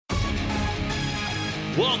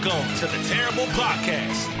Welcome to the Terrible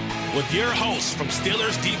Podcast with your hosts from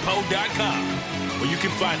SteelersDepot.com, where you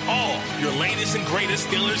can find all your latest and greatest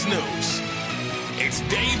Steelers news. It's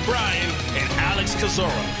Dave Bryan and Alex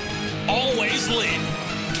Kozora, always lit,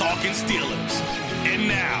 talking Steelers. And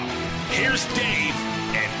now, here's Dave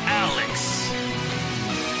and Alex.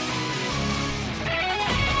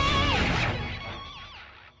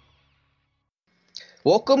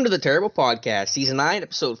 Welcome to the Terrible Podcast, Season 9,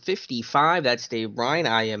 Episode 55. That's Dave Bryan.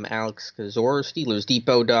 I am Alex Kozora,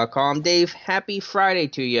 SteelersDepot.com. Dave, happy Friday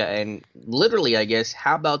to you, and literally, I guess,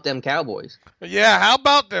 how about them Cowboys? Yeah, how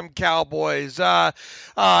about them Cowboys?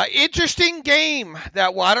 Interesting game.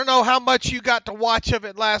 I don't know how much you got to watch of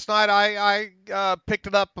it last night. I picked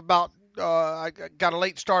it up about I got a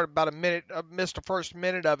late start, about a minute. I missed the first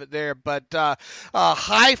minute of it there, but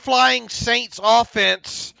high-flying Saints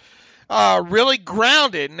offense. Really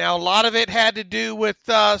grounded. Now, a lot of it had to do with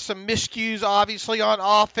some miscues, obviously, on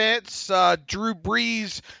offense. Drew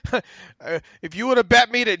Brees, if you would have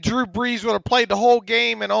bet me that Drew Brees would have played the whole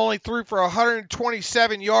game and only threw for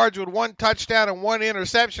 127 yards with one touchdown and one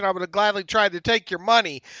interception, I would have gladly tried to take your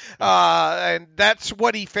money. And that's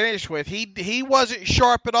what he finished with. He wasn't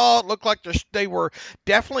sharp at all. It looked like they were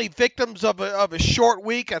definitely victims of a short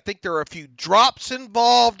week. I think there were a few drops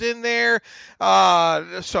involved in there.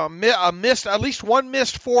 At least one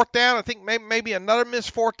missed fourth down. I think maybe another missed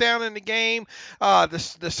fourth down in the game.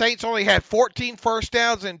 The Saints only had 14 first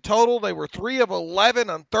downs in total. They were 3 of 11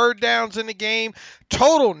 on third downs in the game.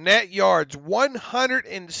 Total net yards,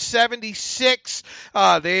 176.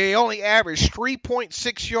 They only averaged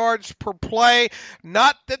 3.6 yards per play.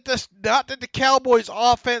 Not that the Cowboys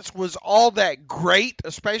offense was all that great,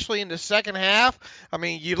 especially in the second half. I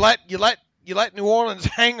mean, you let New Orleans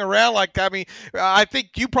hang around I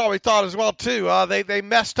think you probably thought as well too. They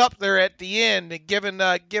messed up there at the end, giving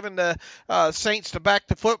the Saints to back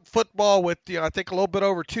the football with I think a little bit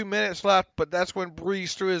over 2 minutes left. But that's when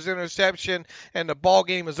Brees threw his interception, and the ball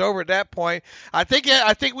game was over at that point. I think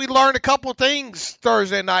we learned a couple things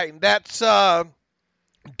Thursday night, and that's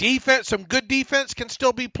defense. Some good defense can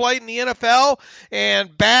still be played in the NFL,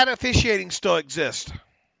 and bad officiating still exists.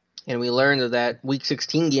 And we learned that Week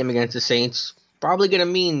 16 game against the Saints probably going to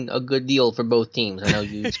mean a good deal for both teams. I know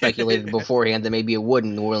you speculated beforehand that maybe it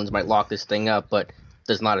wouldn't. New Orleans might lock this thing up, but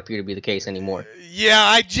does not appear to be the case anymore. Yeah,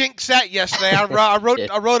 I jinxed that yesterday. I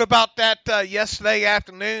wrote about that yesterday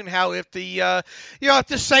afternoon. How if the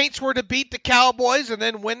Saints were to beat the Cowboys and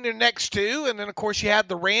then win their next two, and then of course you had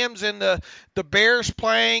the Rams and the Bears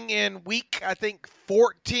playing in week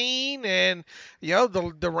 14, and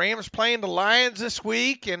the Rams playing the Lions this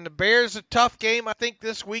week, and the Bears a tough game I think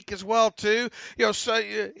this week as well too. So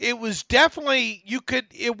it was definitely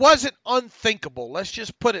it wasn't unthinkable. Let's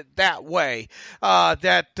just put it that way.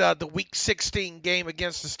 That the Week 16 game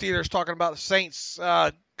against the Steelers, talking about the Saints,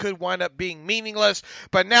 could wind up being meaningless,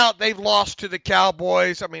 but now they've lost to the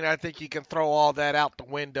Cowboys. I mean, I think you can throw all that out the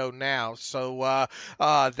window now. So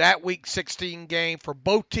that Week 16 game for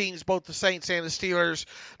both teams, both the Saints and the Steelers,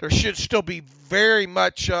 there should still be very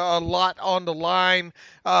much a lot on the line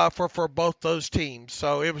for both those teams.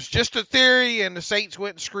 So it was just a theory, and the Saints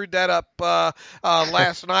went and screwed that up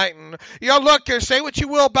last night. And look, say what you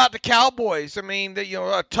will about the Cowboys. I mean,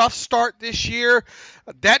 a tough start this year.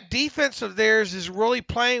 That defense of theirs is really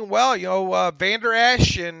playing well. Vander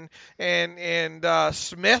Esch and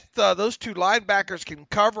Smith, those two linebackers can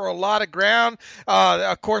cover a lot of ground.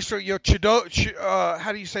 Of course, how do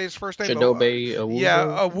you say his first name? Chidobe Awuzie.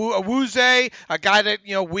 Yeah, Awuzie, a guy that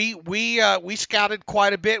we scouted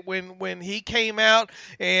quite a bit when he came out,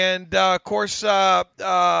 and of course.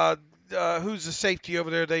 Who's the safety over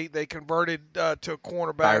there? They converted to a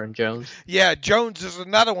cornerback. Byron Jones. Yeah, Jones is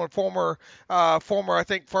another one, former I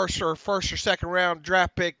think first or second round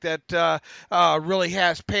draft pick that really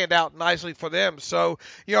has panned out nicely for them. So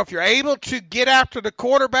if you're able to get after the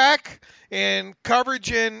quarterback, and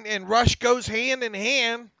coverage and rush goes hand in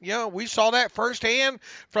hand, we saw that firsthand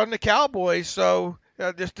from the Cowboys. So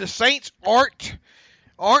the Saints aren't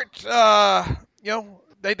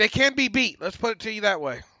they can be beat. Let's put it to you that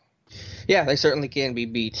way. Yeah, they certainly can be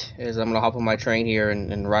beat, as I'm going to hop on my train here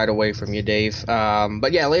and ride away from you, Dave.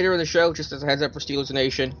 But yeah, later in the show, just as a heads up for Steelers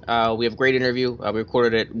Nation, we have a great interview. We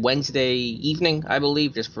recorded it Wednesday evening, I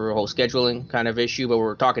believe, just for a whole scheduling kind of issue. But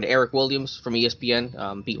we're talking to Eric Williams from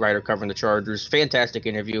ESPN, beat writer covering the Chargers. Fantastic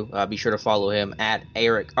interview. Be sure to follow him at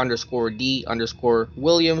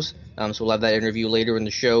Eric_D_Williams. So we'll have that interview later in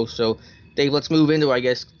the show. So, Dave, let's move into, I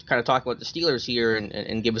guess, kind of talk about the Steelers here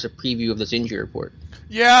and give us a preview of this injury report.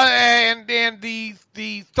 Yeah, and the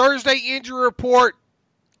Thursday injury report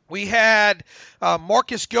We had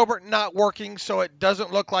Marcus Gilbert not working, so it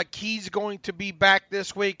doesn't look like he's going to be back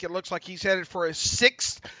this week. It looks like he's headed for a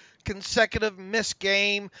 6th consecutive missed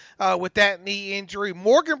game with that knee injury.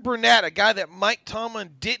 Morgan Burnett, a guy that Mike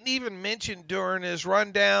Tomlin didn't even mention during his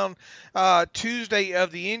rundown Tuesday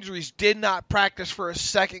of the injuries, did not practice for a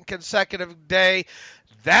 2nd consecutive day.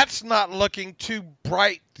 That's not looking too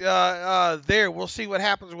bright there. We'll see what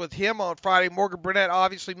happens with him on Friday. Morgan Burnett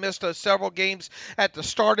obviously missed several games at the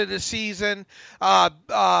start of the season.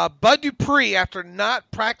 Bud Dupree, after not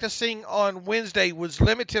practicing on Wednesday, was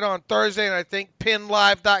limited on Thursday, and I think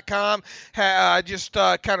PennLive.com just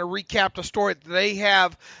kind of recapped a story that they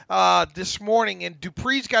have this morning. And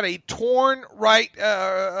Dupree's got a torn right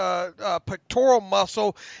pectoral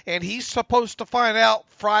muscle, and he's supposed to find out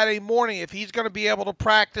Friday morning if he's going to be able to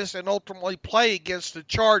practice and ultimately play against the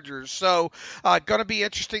Chargers. So going to be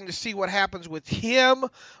interesting to see what happens with him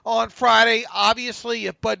on Friday. Obviously,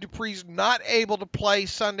 if Bud Dupree's not able to play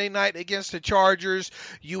Sunday night against the Chargers,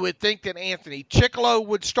 you would think that Anthony Chickillo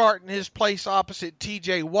would start in his place opposite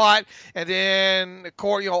T.J. Watt. And then, of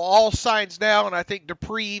course, all signs now, and I think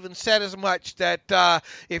Dupree even said as much, that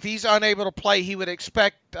if he's unable to play, he would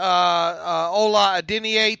expect Olasunkanmi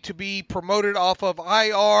Adeniyi to be promoted off of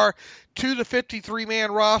IR to the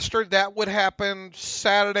 53-man roster. That would happen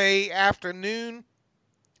Saturday afternoon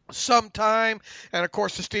sometime, and of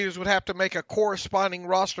course the Steelers would have to make a corresponding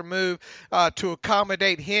roster move to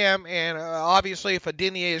accommodate him. And obviously, if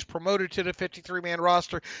Adeniyi is promoted to the 53-man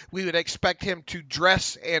roster, we would expect him to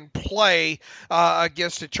dress and play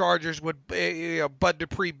against the Chargers, with Bud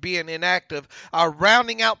Dupree being inactive.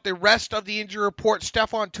 Rounding out the rest of the injury report,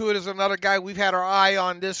 Stephon Tuitt is another guy we've had our eye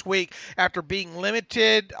on this week after being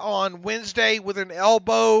limited on Wednesday with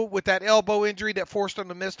that elbow injury that forced him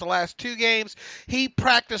to miss the last 2 games. He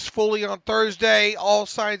practiced fully on Thursday. All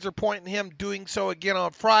signs are pointing him doing so again on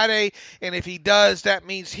Friday, and if he does, that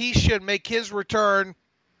means he should make his return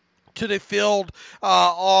to the field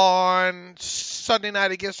on Sunday night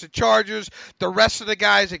against the Chargers. The rest of the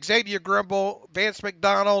guys, Xavier Grimble, Vance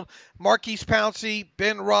McDonald, Marquise Pouncey,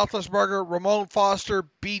 Ben Roethlisberger, Ramon Foster,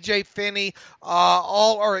 B.J. Finney,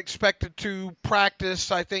 all are expected to practice,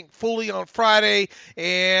 I think, fully on Friday,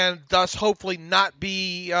 and thus hopefully not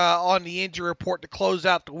be on the injury report to close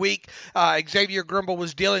out the week. Xavier Grimble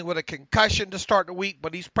was dealing with a concussion to start the week,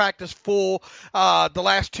 but he's practiced full the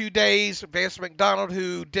last 2 days. Vance McDonald,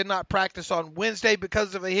 who did not practice on Wednesday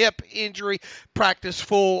because of a hip injury, practiced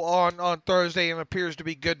full on Thursday and appears to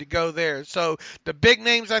be good to go there. So the big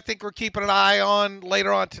names I think we're keeping an eye on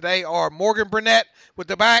later on today are Morgan Burnett with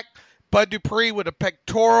the back, Bud Dupree with a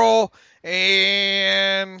pectoral,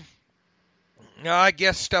 and I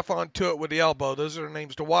guess Stephon Tuitt with the elbow. Those are the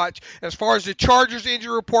names to watch. As far as the Chargers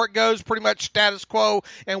injury report goes, pretty much status quo,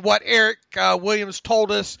 and what Eric Williams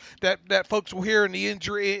told us that folks will hear in the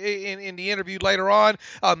interview later on.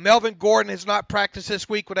 Melvin Gordon has not practiced this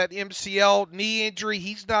week with that MCL knee injury.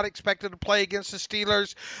 He's not expected to play against the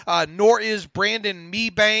Steelers, nor is Brandon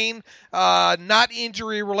Mebane, not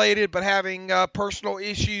injury related, but having personal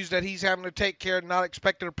issues that he's having to take care of, not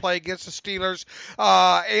expected to play against the Steelers.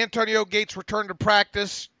 Antonio Gates returned to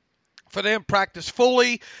practice for them, practice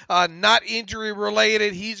fully, not injury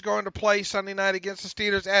related. He's going to play Sunday night against the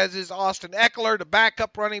Steelers, as is Austin Eckler, the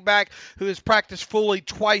backup running back, who has practiced fully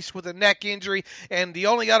twice with a neck injury. And the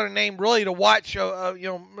only other name really to watch,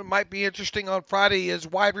 might be interesting on Friday, is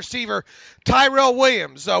wide receiver Tyrell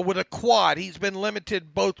Williams with a quad. He's been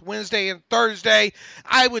limited both Wednesday and Thursday.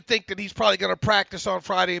 I would think that he's probably going to practice on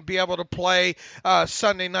Friday and be able to play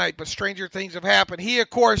Sunday night, but stranger things have happened. He, of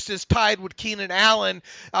course, is tied with Keenan Allen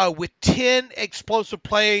with 10 explosive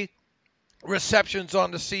play receptions on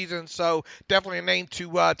the season, so definitely a name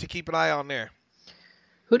to keep an eye on there.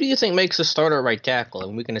 Who do you think makes a starter at right tackle?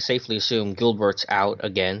 And we can safely assume Gilbert's out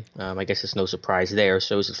again. I guess it's no surprise there.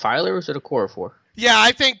 So is it Feiler or is it Okorafor? Yeah,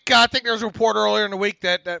 I think there's a report earlier in the week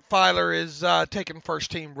that Feiler is taking first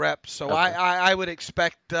team reps, so okay. I would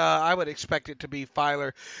expect it to be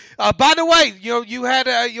Feiler. By the way,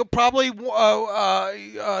 you'll probably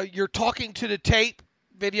you're talking to the tape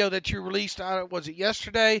video that you released, was it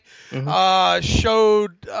yesterday? Mm-hmm.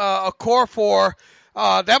 Showed Okorafor.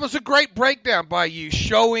 That was a great breakdown by you,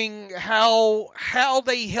 showing how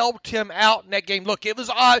they helped him out in that game. Look, it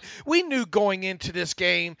was odd. We knew going into this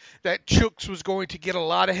game that Chooks was going to get a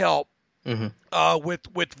lot of help. Mm-hmm.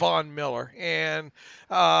 With Von Miller, and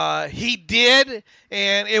he did,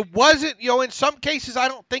 and it wasn't, in some cases I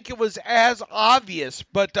don't think it was as obvious,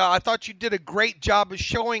 but I thought you did a great job of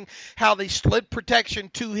showing how they slid protection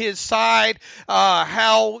to his side,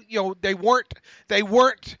 how they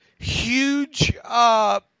weren't huge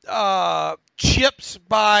chips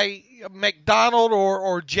by McDonald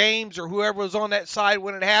or James or whoever was on that side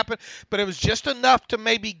when it happened, but it was just enough to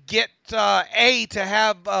maybe get to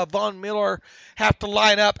have Von Miller have to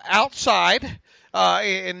line up outside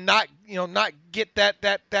and not get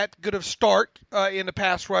that good of start in the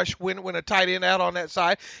pass rush when a tight end out on that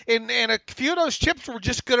side. And a few of those chips were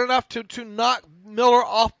just good enough to knock Miller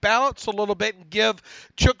off balance a little bit and give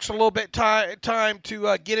Chooks a little bit time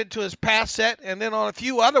to get into his pass set. And then on a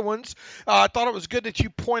few other ones, I thought it was good that you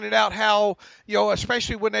pointed out how,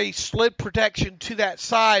 especially when they slid protection to that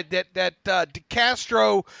side, that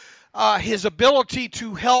DeCastro, his ability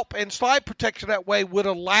to help and slide protection that way would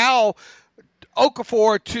allow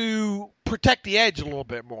Okafor to protect the edge a little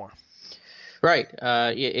bit more. Right.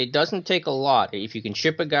 It doesn't take a lot. If you can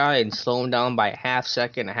chip a guy and slow him down by a half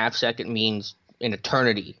second means an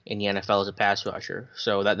eternity in the NFL as a pass rusher.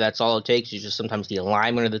 So that's all it takes is just sometimes the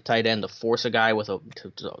alignment of the tight end to force a guy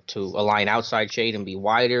to align outside shade and be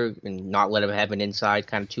wider and not let him have an inside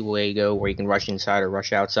kind of two-way go where he can rush inside or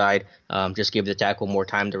rush outside. Just give the tackle more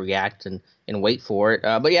time to react and wait for it.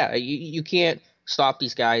 But yeah, you can't stop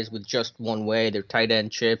these guys with just one way. They're tight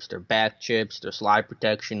end chips, they're back chips, they're slide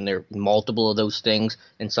protection, they're multiple of those things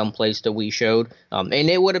in some place that we showed. And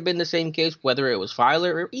it would have been the same case whether it was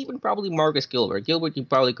Feiler or even probably Marcus Gilbert. Gilbert, you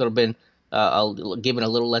probably could have been given a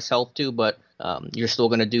little less help to, but you're still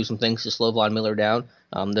going to do some things to slow Von Miller down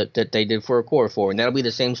that they did for Okorafor. And that'll be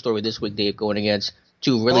the same story this week, Dave, going against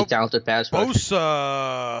two really talented pass rushers.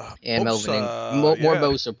 Bosa. And Melvin. More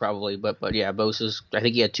Bosa probably, but yeah, Bosa's, I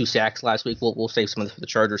think he had 2 sacks last week. We'll save some of this for the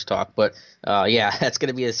Chargers talk. But yeah, that's going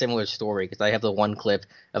to be a similar story because I have the one clip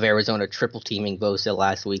of Arizona triple teaming Bosa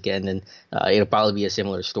last weekend, and it'll probably be a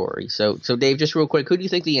similar story. So Dave, just real quick, who do you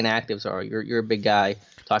think the inactives are? You're a big guy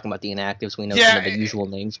talking about the inactives. We know some of the usual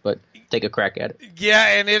names, but take a crack at it. Yeah,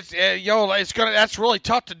 and that's really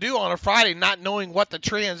tough to do on a Friday, not knowing what the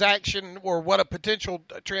transaction or what a potential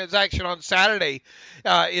transaction on Saturday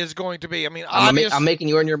is going to be. I mean, I'm making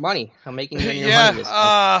you earn your money. I'm making you earn your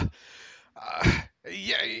money.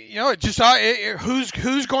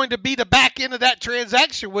 Who's going to be the back end of that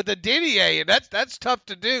transaction with Adeniyi, and that's tough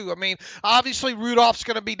to do. I mean, obviously Rudolph's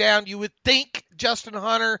going to be down. You would think Justin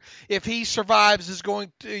Hunter, if he survives, is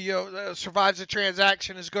going to survives the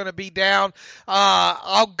transaction, is going to be down.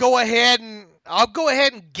 I'll go ahead and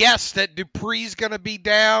guess that Dupree's going to be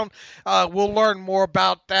down. We'll learn more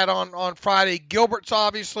about that on Friday. Gilbert's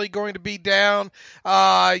obviously going to be down.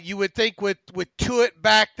 You would think with Tuitt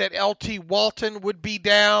back that LT Walton would be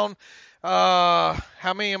down. How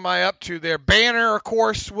many am I up to there? Banner, of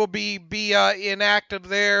course, will be inactive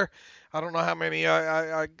there. I don't know how many.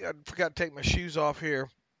 I forgot to take my shoes off here.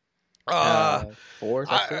 4,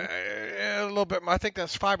 a little bit. I think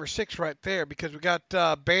that's 5 or 6 right there because we got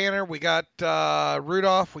Banner, we got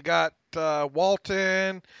Rudolph, we got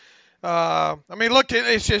Walton. I mean, look,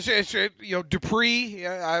 it's Dupree.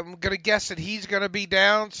 I'm gonna guess that he's gonna be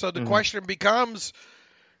down. So the question becomes,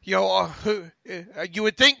 who you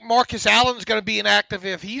would think Marcus Allen's going to be inactive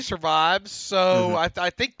if he survives. So I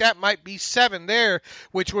think that might be 7 there,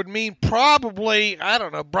 which would mean probably, I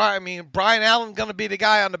don't know, Brian Allen going to be the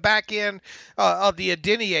guy on the back end of the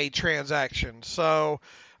Adeniyi transaction. So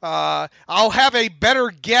I'll have a better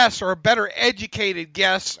guess or a better educated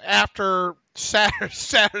guess after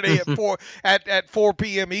Saturday at 4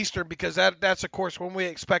 p.m. Eastern, because that's of course when we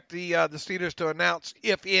expect the Steelers to announce,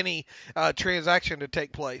 if any, transaction to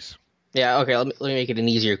take place. Yeah, okay. Let me make it an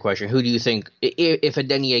easier question. Who do you think, if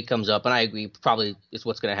Adeniyi comes up, and I agree, probably is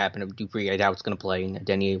what's going to happen. If Dupree, I doubt it's going to play, and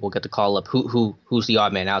Adeniyi will get the call up. Who's the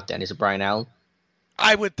odd man out then? Is it Brian Allen?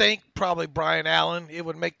 I would think probably Brian Allen. It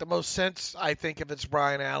would make the most sense, I think, if it's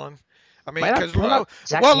Brian Allen. I mean, because look,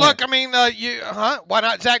 I mean, why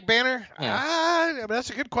not Zach Banner? Yeah.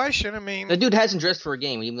 That's a good question. I mean, the dude hasn't dressed for a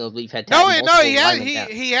game, even though we've had. He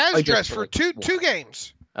has dressed for two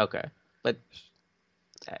games. Okay, but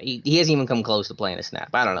he hasn't even come close to playing a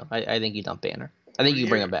snap. I don't know. I think you dump Banner. I think you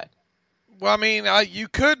bring him back. Well, I mean, you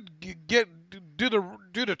could do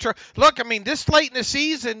the look. I mean, this late in the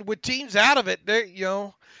season with teams out of it,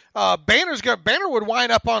 Banner would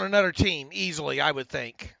wind up on another team easily, I would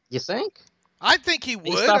think. You think? I think he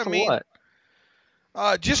would. I mean, what?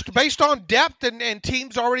 Just based on depth and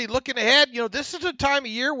teams already looking ahead. This is a time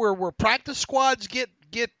of year where practice squads get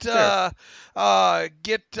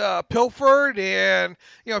pilfered, and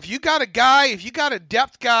if you got a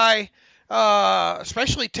depth guy,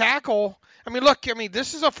 especially tackle, I mean, look,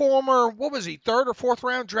 this is a former, what was he, third or fourth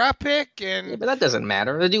round draft pick, and Yeah, but that doesn't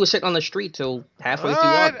matter. The dude was sitting on the street till halfway through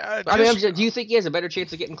August. Do you think he has a better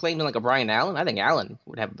chance of getting claimed than like a Brian Allen? I think Allen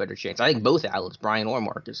would have a better chance. I think both Allens, Brian or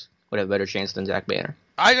Marcus, would have a better chance than Zach Banner.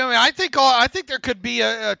 I think there could be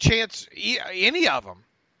a chance any of them.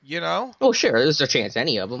 Oh, sure, there's a chance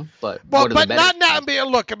any of them, but not now.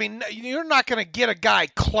 Look, you're not going to get a guy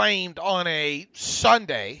claimed on a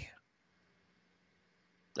Sunday.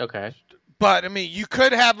 Okay. But you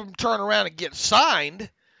could have him turn around and get signed.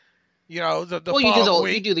 The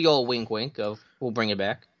you do the old wink wink of we'll bring it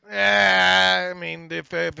back.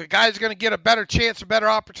 If a guy's going to get a better chance, a better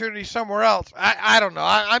opportunity somewhere else, I don't know.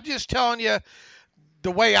 I'm just telling you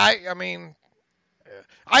the way I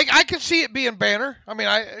can see it being Banner.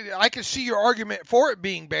 I can see your argument for it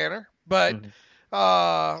being Banner, but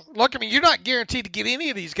look, you're not guaranteed to get any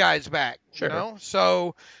of these guys back. Sure.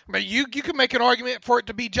 So you can make an argument for it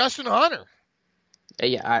to be Justin Hunter.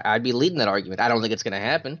 Yeah, I'd be leading that argument. I don't think it's going to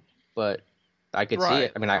happen, but I could see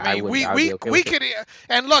it. I would be okay with it.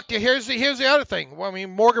 And look, here's the other thing. Well,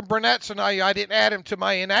 Morgan Burnett's, and I didn't add him to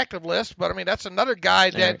my inactive list, but that's another guy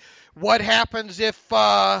that. Right. What happens if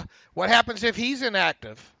he's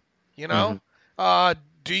inactive? Do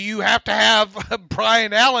you have to have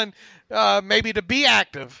Brian Allen maybe to be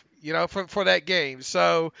active? For that game.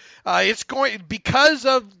 So it's going, because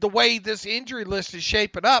of the way this injury list is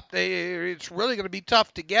shaping up, it's really going to be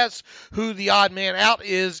tough to guess who the odd man out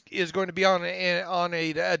is going to be on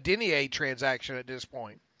a Adeniyi transaction at this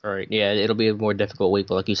point. All right, yeah, it'll be a more difficult week,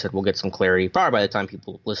 but like you said, we'll get some clarity probably by the time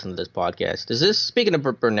people listen to this podcast. Speaking of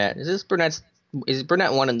Burnett, is Burnett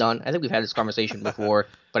one and done? I think we've had this conversation before,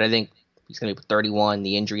 but I think he's going to be 31.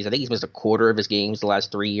 The injuries, I think he's missed a quarter of his games the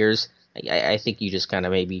last 3 years. I think you just kind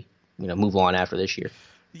of maybe move on after this year.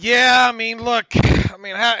 Yeah, look,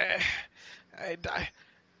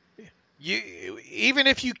 even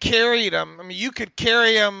if you carried him, you could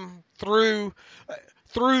carry him through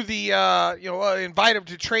the invite him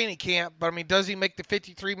to training camp, but does he make the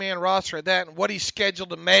 53-man roster at that, and what he's scheduled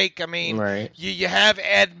to make? Right. You have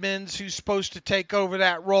Edmonds, who's supposed to take over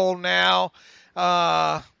that role now.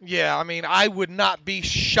 I would not be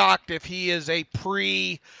shocked if he is a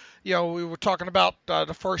we were talking about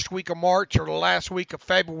the first week of March or the last week of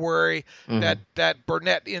February, that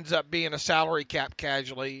Burnett ends up being a salary cap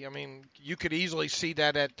casualty. You could easily see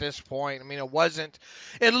that at this point.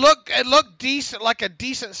 It looked decent, like a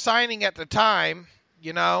decent signing at the time,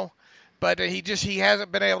 but he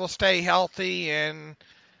hasn't been able to stay healthy, and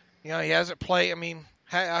he hasn't played.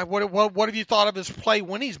 What have you thought of his play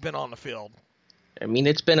when he's been on the field?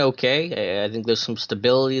 It's been okay. I think there's some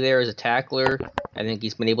stability there as a tackler. I think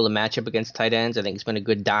he's been able to match up against tight ends. I think he's been a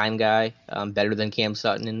good dime guy, better than Cam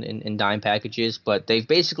Sutton in dime packages. But they've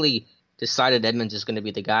basically decided Edmonds is going to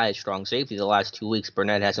be the guy at strong safety the last 2 weeks.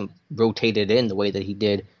 Burnett hasn't rotated in the way that he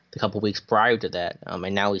did the couple weeks prior to that,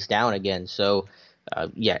 and now he's down again. So,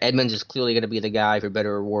 Edmonds is clearly going to be the guy, for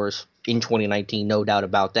better or worse, in 2019, no doubt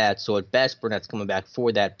about that. So at best, Burnett's coming back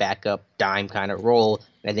for that backup dime kind of role.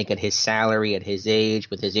 And I think at his salary, at his age,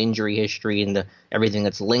 with his injury history and everything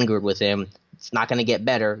that's lingered with him, it's not going to get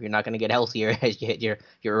better. You're not going to get healthier as you hit your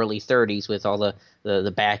early 30s with all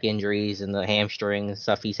the back injuries and the hamstring and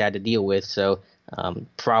stuff he's had to deal with. So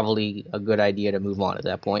probably a good idea to move on at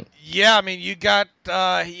that point. Yeah, you got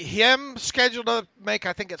him scheduled to make,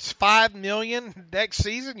 I think it's $5 million next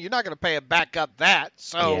season. You're not going to pay a backup that.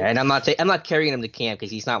 So yeah, and I'm not carrying him to camp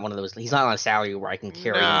because he's not one of those. He's not on a salary where I can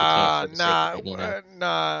carry him to camp.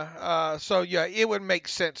 So yeah, it would make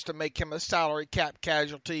sense to make him a salary cap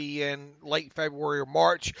casualty in late February or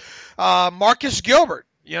March. Marcus Gilbert.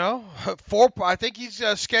 I think he's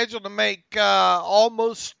scheduled to make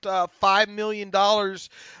almost $5 million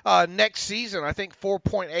next season. I think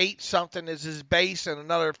 4.8 something is his base, and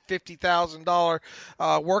another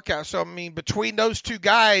 $50,000 workout. So between those two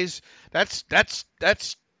guys, that's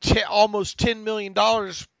almost $10 million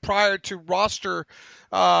prior to roster.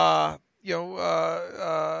 What do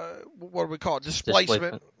we call it?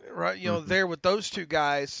 Displacement. Right, there with those two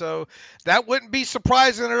guys. So that wouldn't be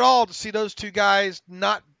surprising at all to see those two guys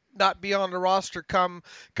not be on the roster come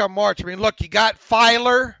March. Look, you got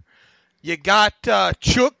Feiler, you got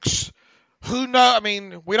Chooks. Who know?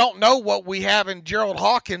 We don't know what we have in Gerald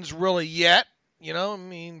Hawkins really yet.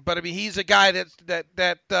 But he's a guy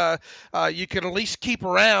that you can at least keep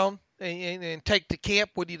around and take to camp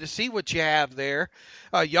with you to see what you have there.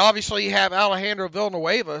 You obviously have Alejandro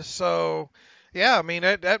Villanueva, so. Yeah,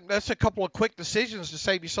 that's a couple of quick decisions to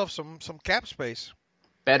save yourself some cap space.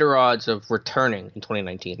 Better odds of returning in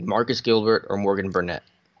 2019, Marcus Gilbert or Morgan Burnett?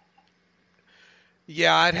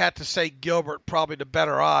 Yeah, I'd have to say Gilbert probably the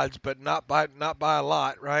better odds, but not by a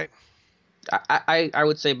lot, right? I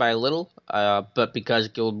would say by a little, but because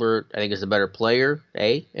Gilbert, I think, is the better player,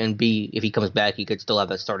 A, and B, if he comes back, he could still have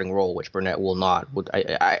that starting role, which Burnett will not.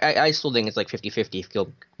 I still think it's like 50-50 if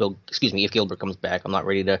Gilbert comes back. I'm not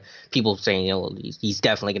ready to, people saying, he's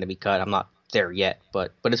definitely going to be cut. I'm not there yet,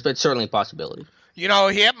 but it's certainly a possibility.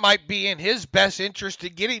 It might be in his best interest to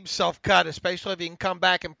get himself cut, especially if he can come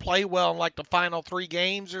back and play well in like the final 3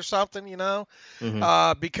 games or something,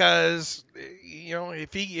 because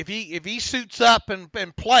if he suits up and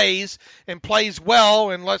plays well,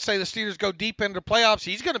 and let's say the Steelers go deep into the playoffs,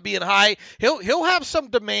 he's going to be in high. He'll have some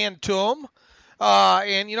demand to him,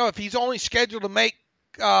 and if he's only scheduled to make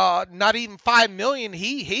not even $5 million,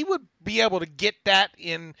 he would be able to get that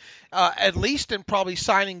in at least in probably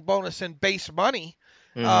signing bonus and base money,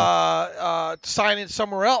 signing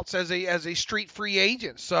somewhere else as a street free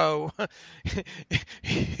agent. So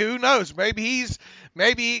who knows? Maybe he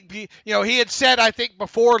had said, I think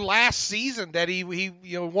before last season, that he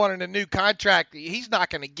wanted a new contract. He's not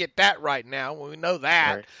going to get that right now. We know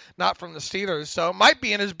that, right. Not from the Steelers. So it might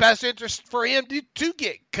be in his best interest for him to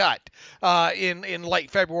get cut in late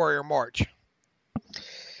February or March.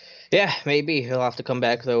 Yeah, maybe he'll have to come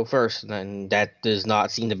back though first, and that does not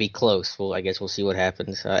seem to be close. Well, I guess we'll see what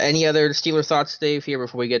happens. Any other Steeler thoughts, Dave, here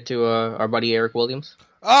before we get to our buddy Eric Williams?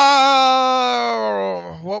 We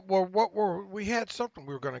had something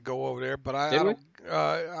we were going to go over there, but I don't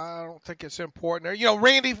think it's important there.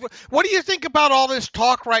 Randy, what do you think about all this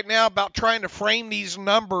talk right now about trying to frame these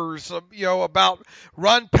numbers, about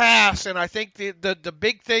run pass? And I think the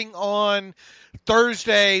big thing on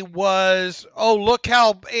Thursday was, look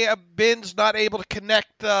how Ben's not able to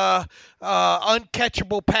connect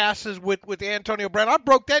uncatchable passes with Antonio Brown. I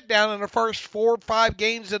broke that down in the first 4 or 5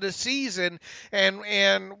 games of the season, and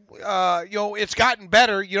it's gotten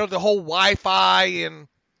better. The whole Wi-Fi and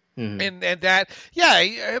that.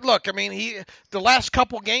 Yeah, look, I mean, the last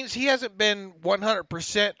couple games he hasn't been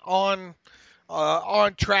 100%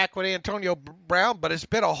 on track with Antonio Brown, but it's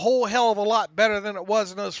been a whole hell of a lot better than it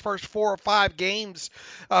was in those first 4 or 5 games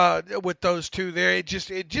with those two there. It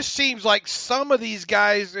just seems like some of these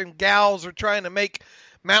guys and gals are trying to make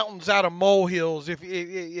mountains out of molehills,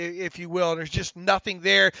 if you will. There's just nothing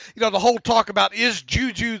there. The whole talk about, is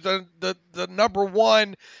Juju the number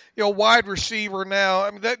one wide receiver now?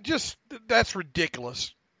 I mean, that's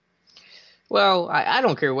ridiculous. Well, I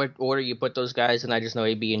don't care what order you put those guys in. I just know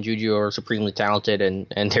AB and Juju are supremely talented, and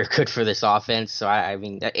they're good for this offense. So, I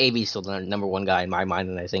mean, AB is still the number one guy in my mind,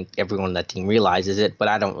 and I think everyone on that team realizes it. But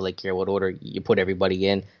I don't really care what order you put everybody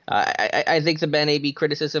in. I think the Ben AB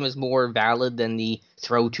criticism is more valid than the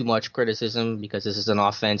throw too much criticism, because this is an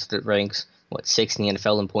offense that ranks, 6th in the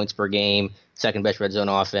NFL in points per game, second best red zone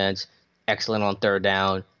offense, excellent on third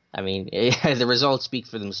down. I mean, the results speak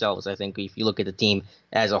for themselves, I think, if you look at the team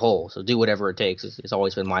as a whole. So do whatever it takes. It's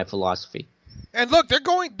always been my philosophy. And look, they're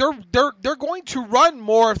going to run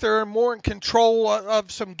more if they're more in control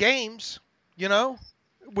of some games,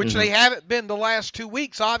 which they haven't been the last 2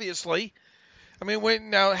 weeks, obviously. I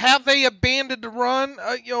mean, have they abandoned the run,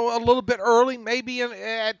 a little bit early, maybe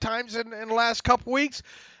at times in the last couple weeks?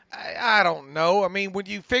 I don't know. I mean, when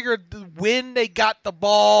you figure when they got the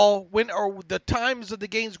ball, or the times of the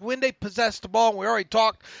games when they possessed the ball, and we already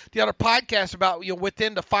talked the other podcast about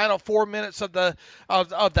within the final 4 minutes of the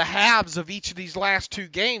halves of each of these last 2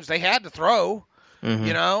 games, they had to throw. And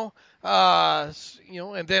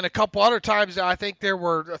then a couple other times I think there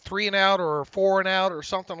were a 3 and out or a 4 and out or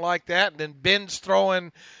something like that, and then Ben's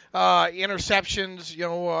throwing interceptions,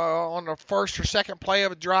 on the first or second play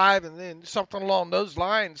of a drive, and then something along those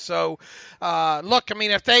lines. So, look, I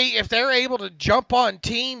mean, if they're able to jump on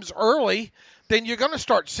teams early, then you're going to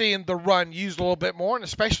start seeing the run used a little bit more, and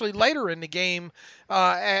especially later in the game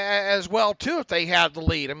as well, too, if they have the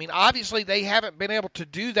lead. I mean, obviously they haven't been able to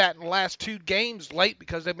do that in the last 2 games late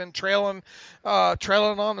because they've been trailing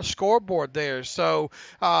on the scoreboard there. So,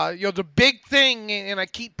 the big thing, and I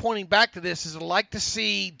keep pointing back to this, is I'd like to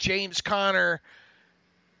see James Conner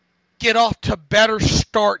get off to better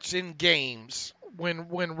starts in games when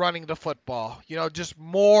running the football. Just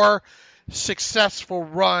more successful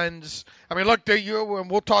runs. I mean, look, and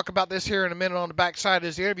we'll talk about this here in a minute on the backside of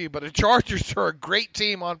this interview, but the Chargers are a great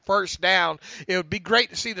team on first down. It would be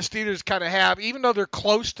great to see the Steelers kind of have, even though they're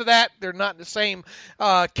close to that, they're not in the same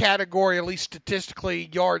category, at least statistically,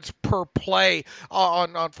 yards per play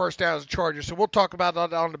on first down as the Chargers. So we'll talk about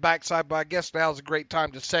that on the backside, but I guess now is a great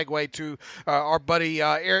time to segue to our buddy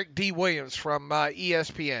Eric D. Williams from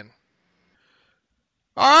ESPN.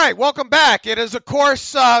 All right, welcome back. It is, of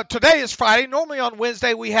course, today is Friday. Normally on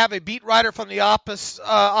Wednesday we have a beat writer from the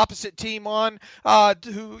opposite team on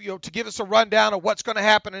to give us a rundown of what's going to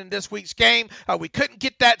happen in this week's game. We couldn't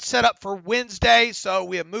get that set up for Wednesday, so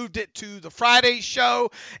we have moved it to the Friday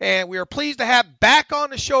show, and we are pleased to have back on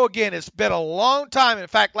the show again. It's been a long time. In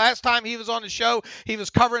fact, last time he was on the show, he was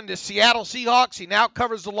covering the Seattle Seahawks. He now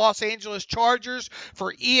covers the Los Angeles Chargers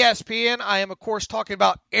for ESPN. I am, of course, talking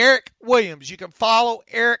about Eric Williams. You can follow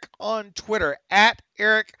Eric on Twitter at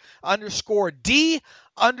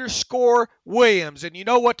Eric_D_Williams. And you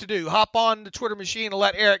know what to do. Hop on the Twitter machine and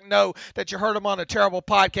let Eric know that you heard him on the Terrible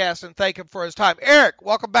Podcast and thank him for his time. Eric,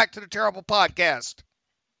 welcome back to the Terrible Podcast.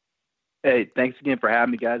 Hey, thanks again for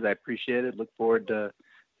having me, guys. I appreciate it. Look forward to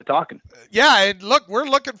talking. Yeah, and look, we're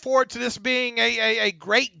looking forward to this being a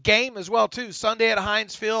great game as well, too. Sunday at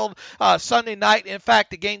Heinz Field, Sunday night. In fact,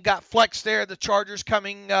 the game got flexed there. The Chargers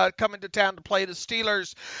coming to town to play the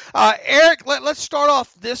Steelers. Eric, let's start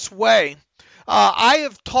off this way. I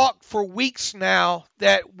have talked for weeks now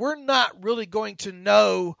that we're not really going to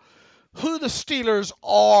know who the Steelers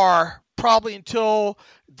are probably until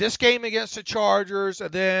this game against the Chargers,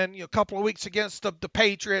 and then a couple of weeks against the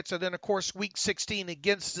Patriots, and then, of course, Week 16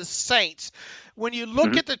 against the Saints. When you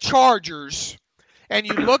look at the Chargers and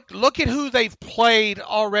you look at who they've played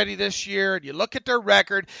already this year, and you look at their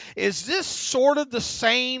record, is this sort of the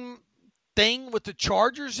same thing with the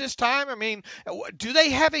Chargers this time? I mean, do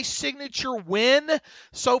they have a signature win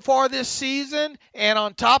so far this season? And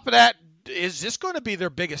on top of that, is this going to be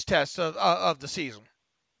their biggest test of the season?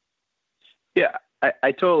 Yeah,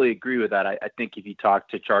 I totally agree with that. I think if you talk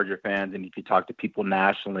to Charger fans and if you talk to people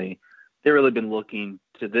nationally, they've really been looking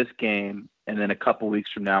to this game and then a couple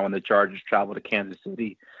weeks from now when the Chargers travel to Kansas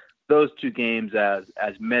City, those two games as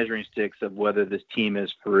measuring sticks of whether this team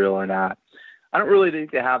is for real or not. I don't really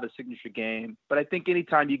think they have a signature game, but I think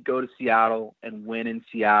anytime you go to Seattle and win in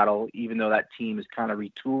Seattle, even though that team is kind of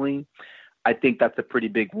retooling, I think that's a pretty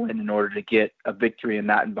big win in order to get a victory in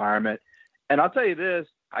that environment. And I'll tell you this,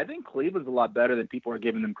 I think Cleveland's a lot better than people are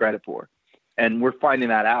giving them credit for. And we're finding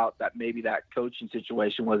that out, that maybe that coaching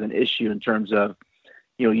situation was an issue in terms of,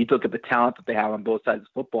 you look at the talent that they have on both sides of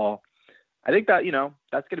football. I think that,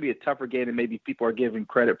 that's going to be a tougher game than maybe people are giving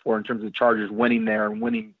credit for in terms of the Chargers winning there and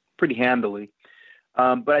winning pretty handily.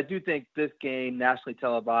 But I do think this game, nationally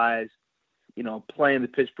televised, playing the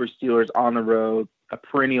Pittsburgh Steelers on the road, a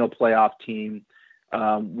perennial playoff team,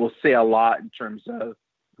 will say a lot in terms of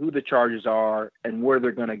who the Chargers are and where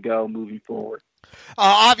they're going to go moving forward.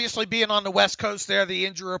 Obviously, being on the West Coast there, the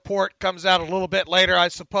injury report comes out a little bit later. I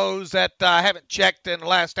suppose that I haven't checked in the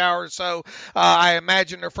last hour or so. I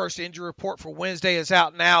imagine their first injury report for Wednesday is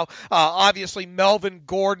out now. Obviously, Melvin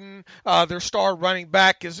Gordon, their star running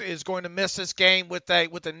back, is going to miss this game with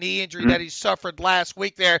a knee injury that he suffered last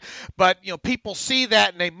week there. But people see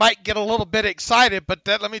that and they might get a little bit excited. But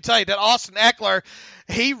let me tell you that Austin Eckler,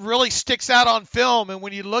 he really sticks out on film, and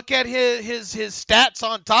when you look at his stats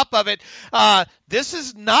on top of it, this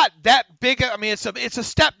is not that big. I mean, it's a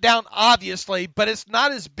step down, obviously, but it's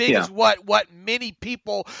not as big as what many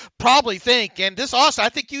people probably think. And this also, I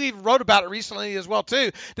think you even wrote about it recently as well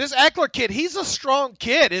too. This Eckler kid, he's a strong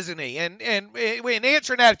kid, isn't he? And in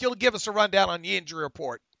answering that, if you'll give us a rundown on the injury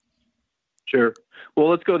report. Sure. Well,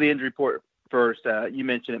 let's go to the injury report first. You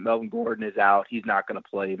mentioned that Melvin Gordon is out. He's not going to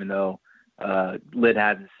play, even though Lid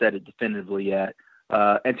hasn't said it definitively yet.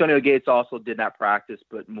 Antonio Gates also did not practice,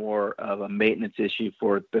 but more of a maintenance issue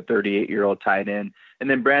for the 38-year-old tight end. And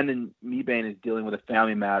then Brandon Mebane is dealing with a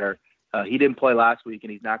family matter. He didn't play last week,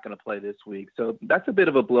 and he's not going to play this week. So that's a bit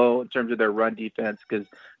of a blow in terms of their run defense because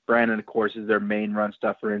Brandon, of course, is their main run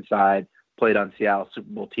stuffer inside, played on Seattle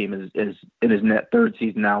Super Bowl team, is in his third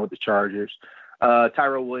season now with the Chargers.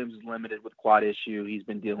 Tyrell Williams is limited with quad issue. He's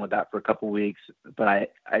been dealing with that for a couple weeks,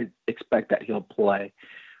 but I expect that he'll play.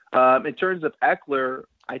 In terms of Eckler,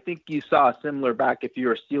 I think you saw a similar back if you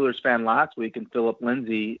were a Steelers fan last week in Phillip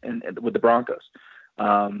Lindsay and with the Broncos.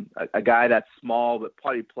 A guy that's small but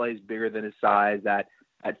probably plays bigger than his size at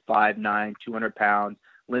 5'9", 200 pounds.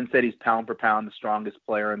 Lynn said he's pound for pound the strongest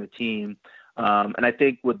player on the team. And I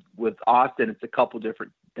think with Austin, it's a couple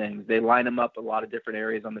different things. They line him up a lot of different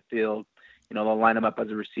areas on the field. They'll line him up as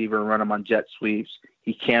a receiver and run him on jet sweeps.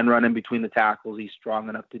 He can run in between the tackles. He's strong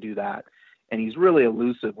enough to do that. And he's really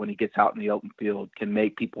elusive when he gets out in the open field, can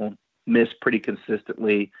make people miss pretty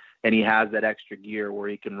consistently. And he has that extra gear where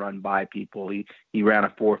he can run by people. He ran a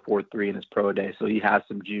 4.43 in his pro day, so he has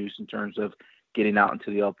some juice in terms of getting out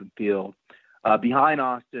into the open field. Behind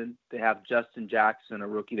Austin, they have Justin Jackson, a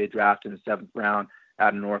rookie they drafted in the 7th round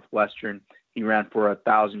out of Northwestern. He ran for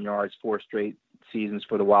 1,000 yards 4 straight seasons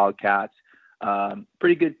for the Wildcats.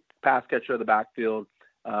 Pretty good pass catcher of the backfield,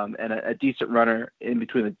 and a decent runner in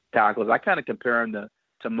between the tackles. I kind of compare him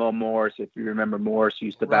to Mo Morris. If you remember, Morris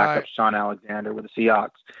used to back up Sean Alexander with the Seahawks.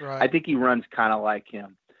 Right. I think he runs kind of like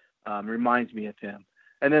him. Reminds me of him.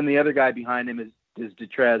 And then the other guy behind him is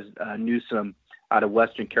Detrez Newsome out of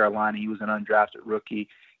Western Carolina. He was an undrafted rookie.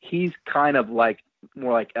 He's kind of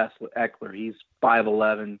more like Eckler. He's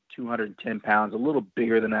 5'11", 210 pounds, a little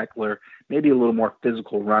bigger than Eckler, maybe a little more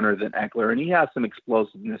physical runner than Eckler, and he has some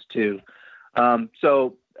explosiveness too.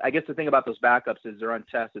 So I guess the thing about those backups is they're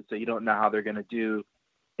untested, so you don't know how they're going to do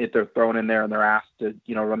if they're thrown in there and they're asked to,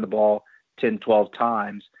 run the ball 10, 12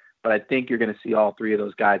 times. But I think you're going to see all three of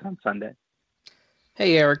those guys on Sunday.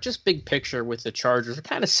 Hey, Eric, just big picture with the Chargers. They're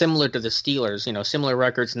kind of similar to the Steelers, similar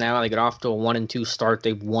records now. They get off to a 1-2 start.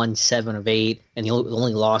 They've won 7 of 8, and the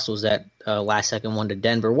only loss was that last-second one to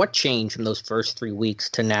Denver. What changed from those first 3 weeks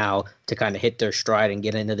to now to kind of hit their stride and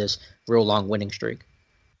get into this real long winning streak?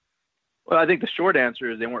 Well, I think the short answer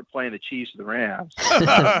is they weren't playing the Chiefs or the Rams.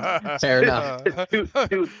 Fair enough. two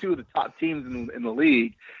of the top teams in the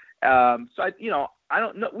league. So I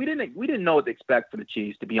don't know. We didn't know what to expect from the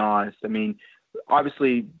Chiefs, to be honest. I mean,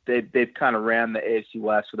 obviously they've kind of ran the AFC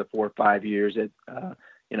West for the 4 or 5 years.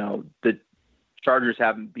 The Chargers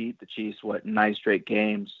haven't beat the Chiefs 9 straight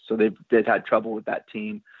games, so they've had trouble with that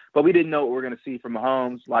team. But we didn't know what we were going to see from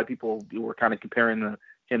Mahomes. A lot of people were kind of comparing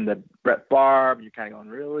him to Brett Favre. You're kind of going,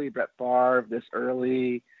 really, Brett Favre this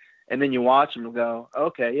early? And then you watch him and go,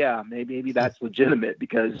 okay, yeah, maybe that's legitimate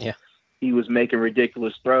because he was making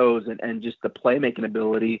ridiculous throws and just the playmaking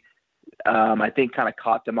ability. I think kind of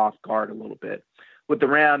caught them off guard a little bit. With the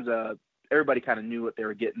Rams, everybody kind of knew what they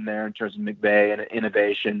were getting there in terms of McVay and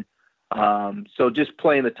innovation. So just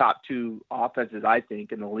playing the top 2 offenses, I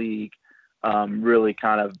think, in the league really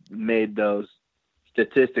kind of made those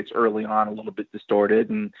statistics early on a little bit distorted.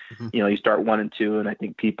 And, you start 1-2, and I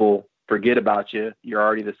think people forget about you. You're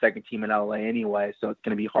already the second team in LA anyway, so it's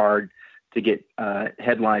going to be hard to get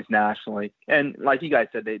headlines nationally. And like you guys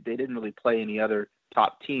said, they didn't really play any other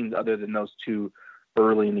top teams other than those 2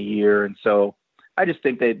 early in the year. And so I just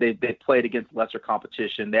think they played against lesser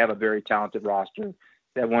competition. They have a very talented roster.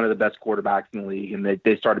 They have one of the best quarterbacks in the league, and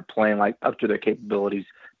they started playing up to their capabilities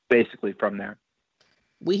basically from there.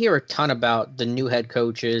 We hear a ton about the new head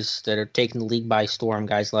coaches that are taking the league by storm,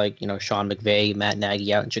 guys like, Sean McVay, Matt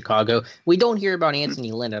Nagy out in Chicago. We don't hear about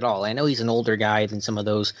Anthony Lynn at all. I know he's an older guy than some of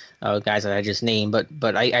those guys that I just named,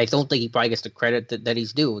 but I don't think he probably gets the credit that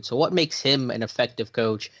he's due. So what makes him an effective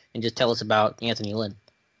coach? And just tell us about Anthony Lynn.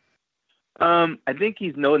 I think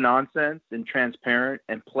he's no nonsense and transparent,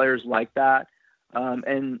 and players like that,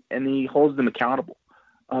 and he holds them accountable.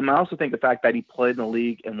 I also think the fact that he played in the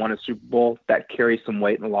league and won a Super Bowl, that carries some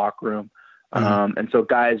weight in the locker room. And so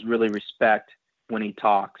guys really respect when he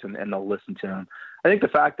talks and they'll listen to him. I think the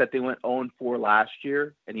fact that they went 0-4 last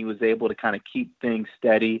year and he was able to kind of keep things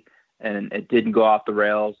steady and it didn't go off the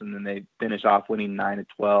rails, and then they finished off winning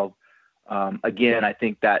 9-12. Again, I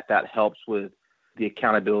think that helps with the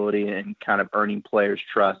accountability and kind of earning players'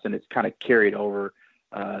 trust, and it's kind of carried over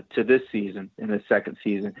to this season, in the second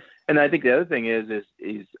season. And I think the other thing is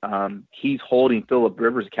he's holding Phillip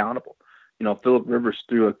Rivers accountable. Phillip Rivers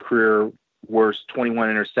threw a career worst 21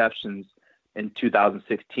 interceptions in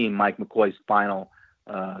 2016, Mike McCoy's final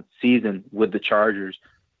season with the Chargers.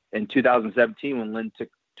 In 2017, when Lynn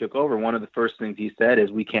took over, one of the first things he said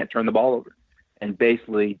is, we can't turn the ball over, and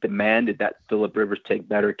basically demanded that Phillip Rivers take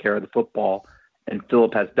better care of the football. And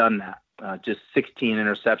Phillip has done that, just 16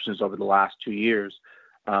 interceptions over the last 2 years.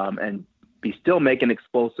 And be still making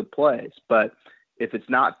explosive plays. But if it's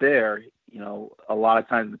not there, a lot of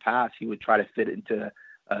times in the past, he would try to fit it into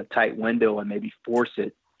a tight window and maybe force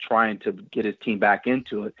it, trying to get his team back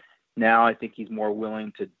into it. Now I think he's more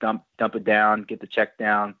willing to dump it down, get the check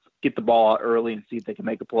down, get the ball out early and see if they can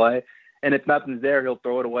make a play. And if nothing's there, he'll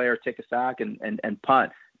throw it away or take a sack and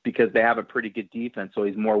punt, because they have a pretty good defense. So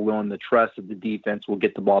he's more willing to trust that the defense will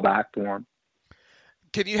get the ball back for him.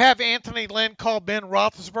 Can you have Anthony Lynn call Ben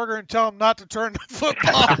Roethlisberger and tell him not to turn the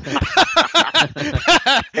football?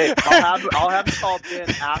 Hey, I'll have him call Ben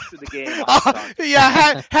after the game.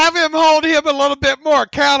 Have him hold him a little bit more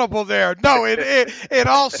accountable there. No, in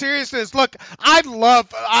all seriousness, look,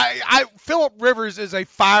 Phillip Rivers is a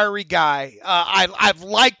fiery guy. I've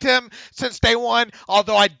liked him since day one,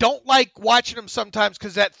 although I don't like watching him sometimes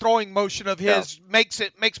because that throwing motion of his makes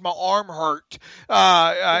my arm hurt,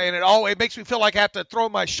 and it makes me feel like I have to throw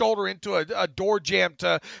my shoulder into a door jamb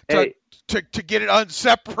to to get it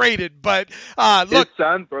unseparated. But look, his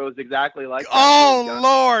son throws exactly like that. Oh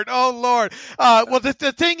Lord. Well,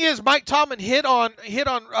 the thing is, Mike Tomlin hit on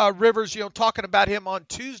Rivers, talking about him on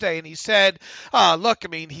Tuesday, and he said, look, I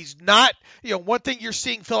mean, he's not, one thing you're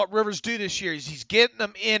seeing Phillip Rivers do this year is he's getting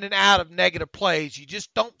them in and out of negative plays. You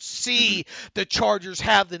just don't see the Chargers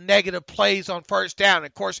have the negative plays on first down. And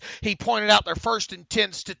of course, he pointed out their 1st and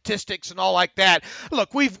 10 statistics and all like that.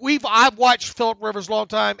 Look, I've watched Phillip Rivers a long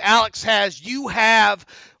time. Alex has. You have.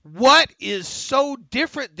 What is so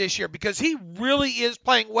different this year? Because he really is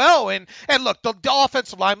playing well. And look, the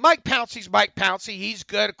offensive line, Mike Pouncey, he's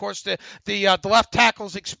good. Of course, the left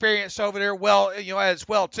tackle's experienced over there as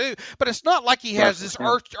well too. But it's not like he has this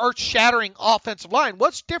earth-shattering offensive line.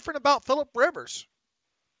 What's different about Phillip Rivers?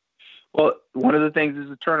 Well, one of the things is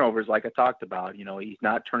the turnovers, like I talked about. He's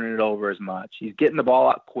not turning it over as much. He's getting the ball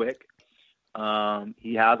out quick.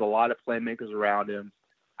 He has a lot of playmakers around him.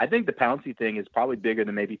 I think the Pouncey thing is probably bigger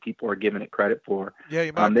than maybe people are giving it credit for. Yeah,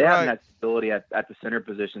 you might be They right. haven't had stability at the center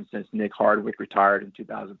position since Nick Hardwick retired in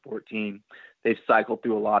 2014. They've cycled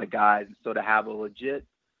through a lot of guys. And so to have a legit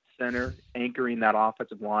center anchoring that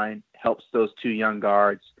offensive line helps those 2 young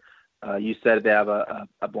guards. You said they have a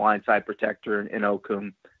blindside protector in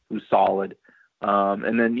Okum who's solid.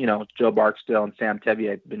 And then, Joe Barksdale and Sam Tevier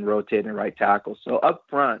have been rotating right tackle. So up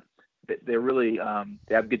front, they're really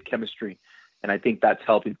they have good chemistry. And I think that's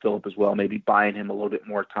helping Phillip as well, maybe buying him a little bit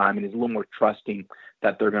more time, and he's a little more trusting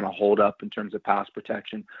that they're going to hold up in terms of pass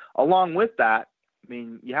protection. Along with that, I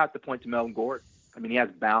mean, you have to point to Melvin Gordon. I mean, he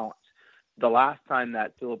has balance. The last time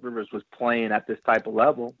that Phillip Rivers was playing at this type of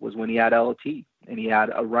level was when he had LT and he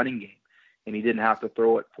had a running game, and he didn't have to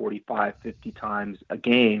throw it 45, 50 times a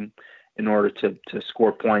game in order to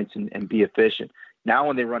score points and be efficient. Now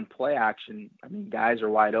when they run play action, I mean, guys are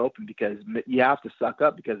wide open because you have to suck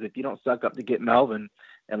up, because if you don't suck up to get Melvin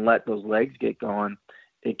and let those legs get going,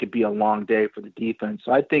 it could be a long day for the defense.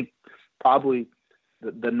 So I think probably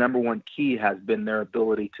the number one key has been their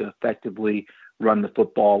ability to effectively run the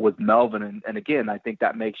football with Melvin. And again, I think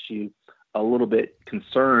that makes you a little bit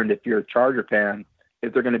concerned if you're a Charger fan,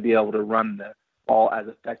 if they're going to be able to run the ball as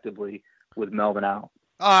effectively with Melvin out.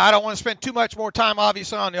 I don't want to spend too much more time,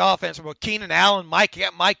 obviously, on the offense. But Keenan Allen,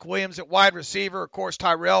 Mike Williams at wide receiver, of course,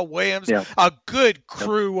 Tyrell Williams, a good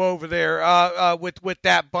crew over there with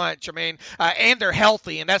that bunch. I mean, and they're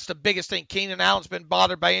healthy, and that's the biggest thing. Keenan Allen's been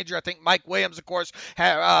bothered by injury. I think Mike Williams, of course,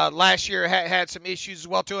 last year had some issues as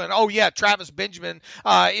well too. And Travis Benjamin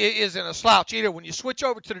isn't a slouch either. When you switch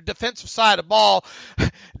over to the defensive side of the ball,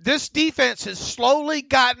 this defense has slowly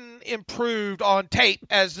gotten improved on tape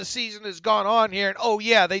as the season has gone on here. And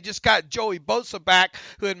they just got Joey Bosa back,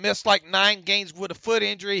 who had missed like 9 games with a foot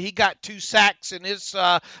injury. He got 2 sacks in his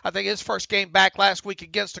first game back last week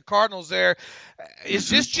against the Cardinals there. Is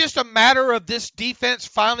this just a matter of this defense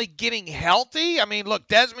finally getting healthy? I mean, look,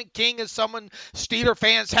 Desmond King is someone Steeler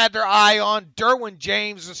fans had their eye on. Derwin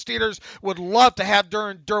James, the Steelers would love to have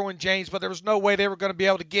Derwin James, but there was no way they were going to be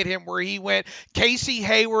able to get him where he went. Casey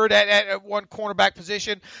Hayward at one cornerback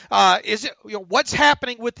position. Is it what's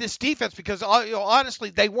happening with this defense? Because honestly,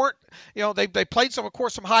 they weren't. They played some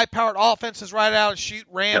high-powered offenses right out of the chute,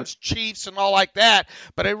 Rams, Chiefs, and all like that.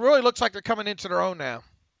 But it really looks like they're coming into their own now.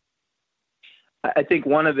 I think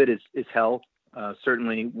one of it is health.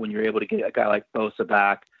 Certainly, when you're able to get a guy like Bosa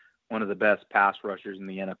back, one of the best pass rushers in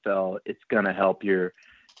the NFL, it's going to help your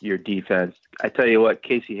defense. I tell you what,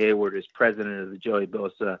 Casey Hayward is president of the Joey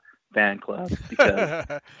Bosa fan club because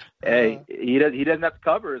hey, he doesn't have to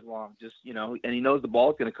cover as long, and he knows the ball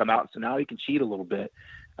is going to come out, so now he can cheat a little bit.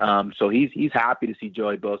 So he's happy to see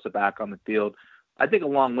Joey Bosa back on the field. I think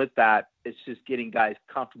along with that, it's just getting guys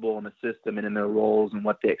comfortable in the system and in their roles and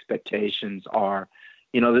what the expectations are.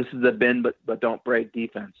 This is a bend but don't break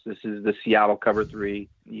defense. This is the Seattle cover 3.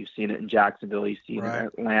 You've seen it in Jacksonville. You've seen it in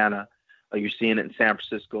Atlanta. You're seeing it in San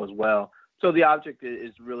Francisco as well. So the object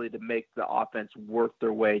is really to make the offense work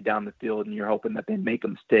their way down the field, and you're hoping that they make a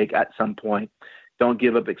mistake at some point. Don't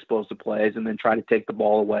give up explosive plays, and then try to take the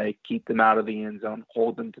ball away, keep them out of the end zone,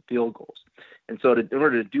 hold them to field goals. And so in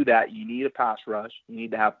order to do that, you need a pass rush. You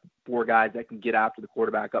need to have 4 guys that can get after the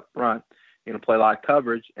quarterback up front. You're going to play a lot of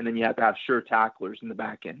coverage, and then you have to have sure tacklers in the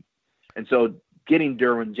back end. And so getting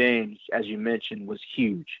Derwin James, as you mentioned, was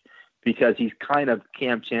huge because he's kind of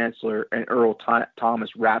Cam Chancellor and Earl Thomas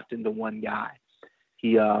wrapped into one guy.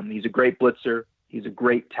 He's a great blitzer. He's a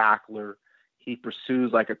great tackler. He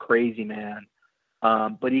pursues like a crazy man.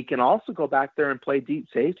 But he can also go back there and play deep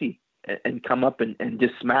safety and come up and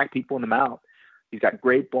just smack people in the mouth. He's got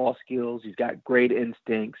great ball skills. He's got great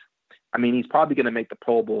instincts. I mean, he's probably going to make the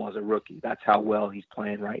Pro Bowl as a rookie. That's how well he's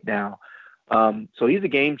playing right now. So he's a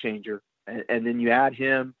game changer. And then you add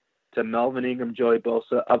him to Melvin Ingram, Joey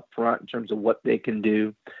Bosa up front in terms of what they can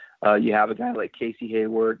do. You have a guy like Casey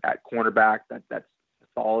Hayward at cornerback that's a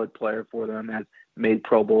solid player for them, has made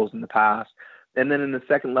Pro Bowls in the past. And then in the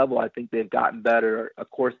second level, I think they've gotten better. Of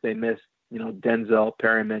course, they missed, Denzel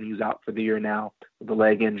Perryman, who's out for the year now with a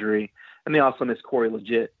leg injury. And they also missed Corey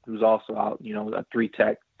Legit, who's also out, a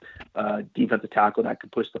 3-tech defensive tackle that can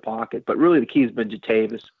push the pocket. But really the key has been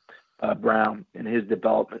Jatavis Brown and his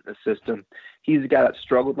development in the system. He's a guy that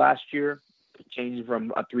struggled last year, changing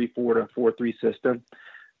from a 3-4 to a 4-3 system.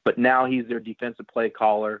 But now he's their defensive play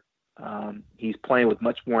caller. He's playing with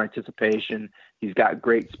much more anticipation. He's got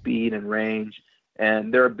great speed and range,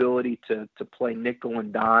 and their ability to play nickel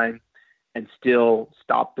and dime and still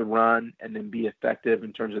stop the run and then be effective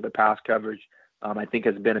in terms of the pass coverage, I think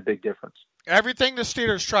has been a big difference. Everything the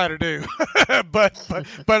Steelers try to do, but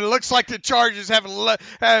it looks like the Chargers have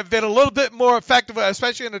been a little bit more effective,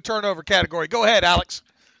 especially in the turnover category. Go ahead, Alex.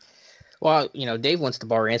 Well, Dave wants to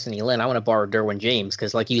borrow Anthony Lynn. I want to borrow Derwin James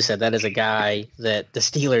because, like you said, that is a guy that the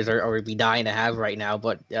Steelers are be dying to have right now.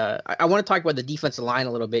 But I want to talk about the defensive line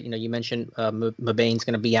a little bit. You mentioned Mbabane's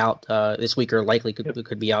going to be out this week, or likely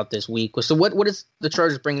could be out this week. So what is the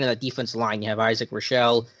Chargers bringing to that defensive line? You have Isaac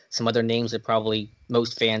Rochelle, some other names that probably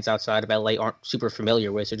most fans outside of LA aren't super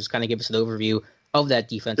familiar with. So just kind of give us an overview of that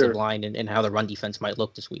defensive line and how the run defense might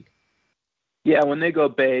look this week. Yeah, when they go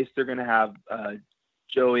base, they're going to have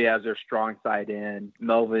Joey as their strong side end.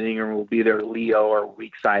 Melvin Ingram will be their Leo or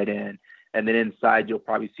weak side end. And then inside, you'll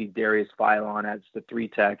probably see Darius Philon as the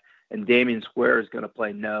 3-tech. And Damian Square is going to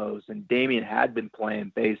play nose. And Damian had been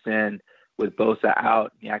playing base end with Bosa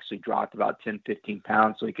out. He actually dropped about 10, 15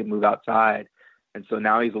 pounds so he could move outside. And so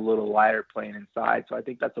now he's a little lighter playing inside. So I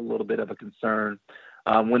think that's a little bit of a concern.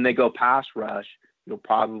 When they go pass rush, you'll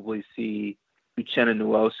probably see Uchenna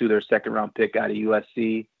Nwosu, their second-round pick out of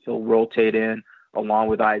USC. He'll rotate in along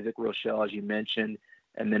with Isaac Rochelle, as you mentioned,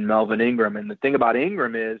 and then Melvin Ingram. And the thing about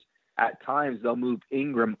Ingram is at times they'll move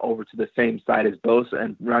Ingram over to the same side as Bosa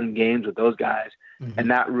and run games with those guys. Mm-hmm.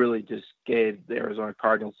 And that really just gave the Arizona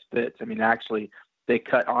Cardinals fits. I mean, actually, they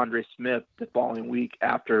cut Andre Smith the following week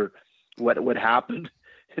after what happened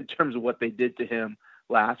in terms of what they did to him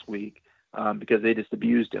last week because they just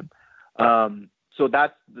abused him. So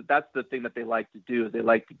that's the thing that they like to do is they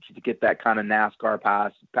like to get that kind of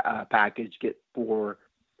NASCAR package, get 4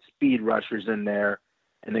 speed rushers in there,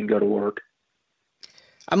 and then go to work.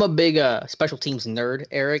 I'm a big special teams nerd,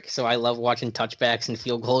 Eric, so I love watching touchbacks and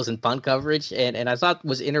field goals and punt coverage. And I thought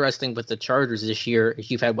was interesting with the Chargers this year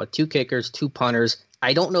is you've had, 2 kickers, 2 punters.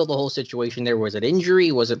 I don't know the whole situation there. Was it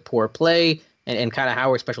injury? Was it poor play? And kind of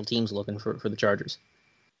how are special teams looking for the Chargers?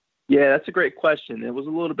 Yeah, that's a great question. It was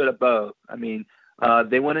a little bit of both. I mean,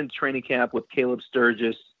 they went into training camp with Caleb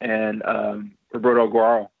Sturgis and Roberto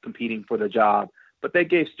Aguero competing for the job, but they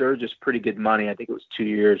gave Sturgis pretty good money. I think it was 2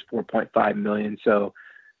 years, $4.5 million. So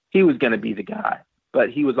he was going to be the guy, but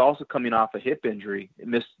he was also coming off a hip injury. He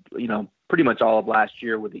missed, pretty much all of last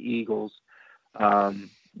year with the Eagles. And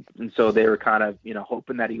so they were kind of,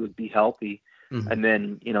 hoping that he would be healthy. Mm-hmm. And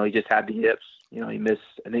then, he just had the hips, he missed,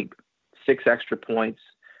 I think 6 extra points,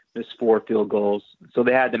 missed 4 field goals. So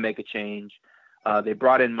they had to make a change. They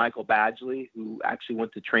brought in Michael Badgley, who actually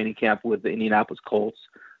went to training camp with the Indianapolis Colts,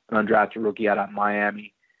 an undrafted rookie out of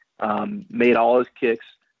Miami, made all his kicks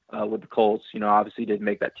with the Colts. Obviously didn't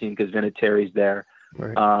make that team because Vinatieri's there.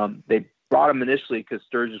 Right. They brought him initially because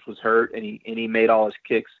Sturgis was hurt, and he made all his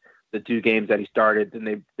kicks the 2 games that he started.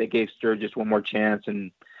 Then they gave Sturgis one more chance,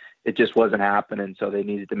 and it just wasn't happening. So they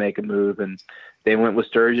needed to make a move, and they went with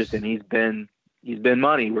Sturgis, and he's been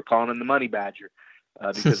money. We're calling him the Money Badger.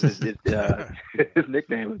 Because his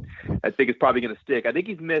nickname, I think, is probably going to stick. I think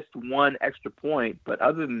he's missed 1 extra point, but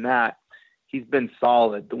other than that, he's been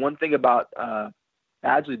solid. The one thing about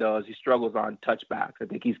Badgley, though, is he struggles on touchbacks. I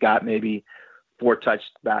think he's got maybe 4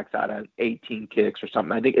 touchbacks out of 18 kicks or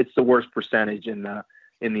something. I think it's the worst percentage in the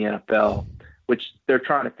NFL, which they're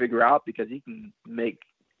trying to figure out because he can make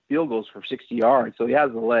field goals for 60 yards, so he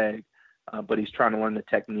has the leg, but he's trying to learn the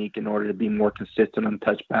technique in order to be more consistent on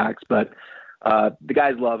touchbacks. But the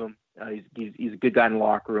guys love him. He's a good guy in the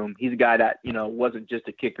locker room. He's a guy that, wasn't just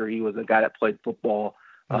a kicker. He was a guy that played football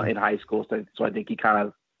in high school. So I think he kind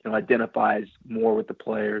of, identifies more with the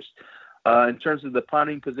players. In terms of the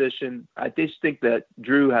punting position, I just think that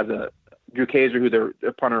Drew Kaiser, who their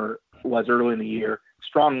punter was early in the year,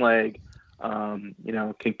 strong leg,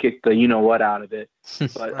 can kick the you-know-what out of it.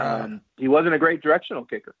 But he wasn't a great directional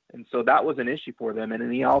kicker. And so that was an issue for them. And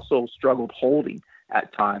then he also struggled holding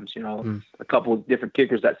at times. A couple of different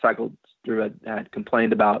kickers that cycled through had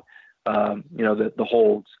complained about, the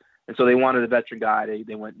holds. And so they wanted a veteran guy.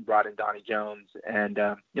 They went and brought in Donnie Jones. And,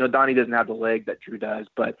 Donnie doesn't have the leg that Drew does,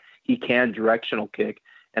 but he can directional kick.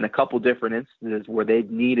 And a couple different instances where they've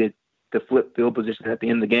needed to flip field position at the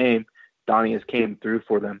end of the game, Donnie has came through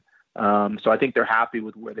for them. So I think they're happy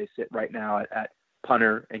with where they sit right now at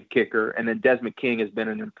punter and kicker. And then Desmond King has been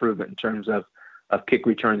an improvement in terms of kick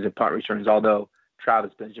returns and punt returns, although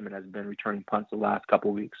Travis Benjamin has been returning punts the last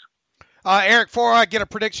couple of weeks. Eric, before I get a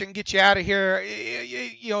prediction, get you out of here,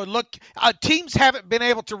 teams haven't been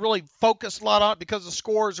able to really focus a lot on it because of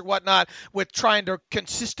scores or whatnot with trying to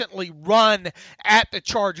consistently run at the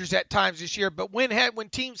Chargers at times this year. But when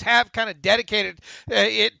teams have kind of dedicated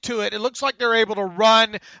it looks like they're able to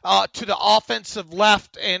run to the offensive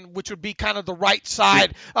left, and which would be kind of the right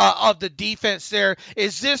side of the defense there.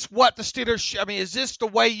 Is this what the Steelers, is this the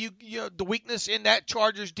way the weakness in that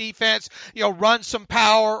Chargers defense, run some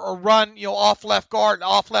power or run off left guard,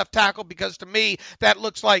 off left tackle, because to me that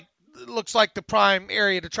looks like the prime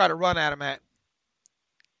area to try to run at him at.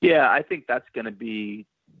 Yeah, I think that's going to be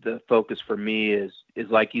the focus for me is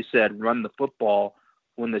like you said, run the football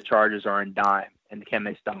when the Chargers are in dime, and can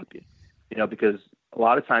they stop you? Because a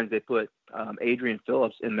lot of times they put Adrian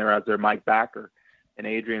Phillips in there as their Mike backer, and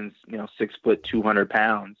Adrian's 6 foot 200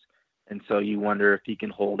 pounds, and so you wonder if he can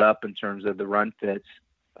hold up in terms of the run fits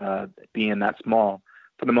being that small.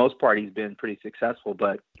 For the most part, he's been pretty successful,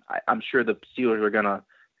 but I'm sure the Steelers are going to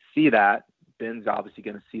see that. Ben's obviously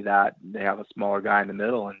going to see that. They have a smaller guy in the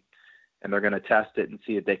middle, and they're going to test it and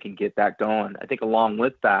see if they can get that going. I think along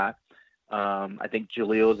with that, I think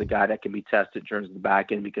Jaleel is a guy that can be tested in terms of the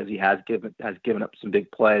back end because he has given up some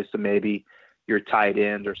big plays. So maybe your tight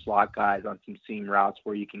ends or slot guys on some seam routes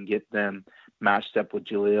where you can get them matched up with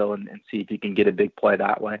Jaleel and see if you can get a big play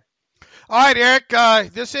that way. All right, Eric,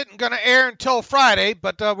 this isn't going to air until Friday,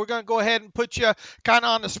 but we're going to go ahead and put you kind of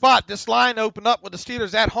on the spot. This line opened up with the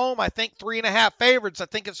Steelers at home, I think 3.5 favorites. I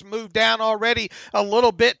think it's moved down already a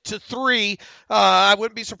little bit to 3. I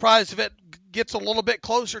wouldn't be surprised if it gets a little bit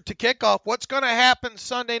closer to kickoff. What's going to happen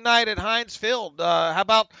Sunday night at Heinz Field? How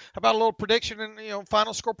about a little prediction and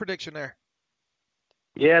final score prediction there?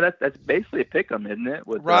 Yeah, that's basically a pick 'em, isn't it?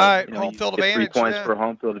 With home field advantage. 3 points for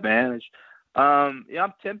home field advantage. I'm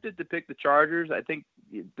tempted to pick the Chargers. I think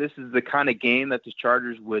this is the kind of game that the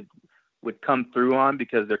Chargers would come through on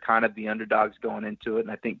because they're kind of the underdogs going into it,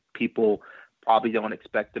 and I think people probably don't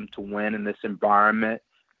expect them to win in this environment.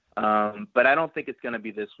 But I don't think it's going to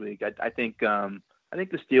be this week. I think the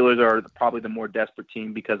Steelers are probably the more desperate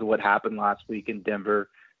team because of what happened last week in Denver,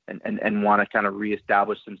 and want to kind of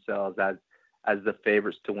reestablish themselves as the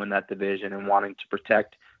favorites to win that division and wanting to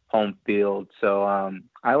protect home field. So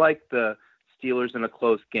I like the Steelers in a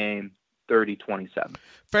close game, 30-27.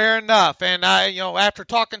 Fair enough. And after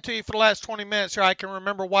talking to you for the last 20 minutes here, I can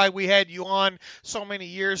remember why we had you on so many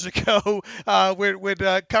years ago. We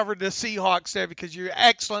covered the Seahawks there because you're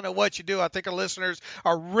excellent at what you do. I think our listeners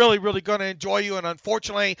are really, really going to enjoy you. And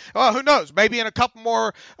unfortunately, who knows? Maybe in a couple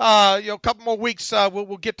more weeks,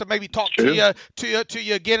 we'll get to maybe talk to you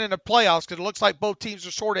again in the playoffs because it looks like both teams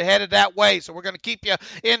are sort of headed that way. So we're going to keep you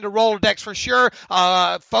in the Rolodex for sure.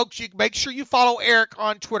 Folks, you make sure you follow Eric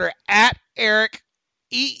on Twitter at Eric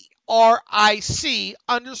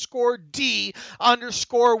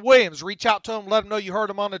ERIC_D_Williams. Reach out to him, let him know you heard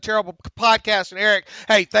him on the Terrible Podcast. And Eric,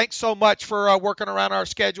 hey, thanks so much for working around our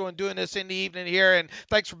schedule and doing this in the evening here. And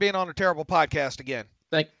thanks for being on the Terrible Podcast again.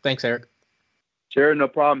 Thanks, Eric. Sure, no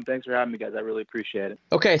problem. Thanks for having me, guys. I really appreciate it.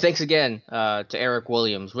 Okay, thanks again to Eric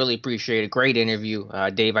Williams. Really appreciate it. Great interview.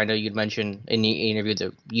 Dave, I know you'd mentioned in the interview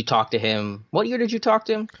that you talked to him. What year did you talk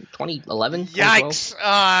to him? 2011? Yikes.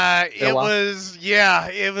 It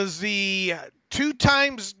was the 2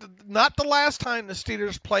 times, not the last time the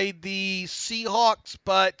Steelers played the Seahawks,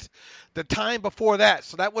 but the time before that.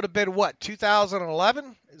 So that would have been,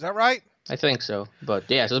 2011? Is that right? I think so. But,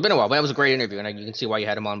 yeah, so it's been a while. But that was a great interview, and you can see why you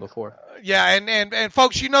had him on before. Yeah, and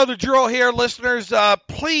folks, you know the drill here, listeners.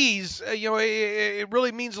 Please, it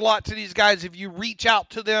really means a lot to these guys if you reach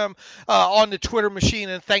out to them on the Twitter machine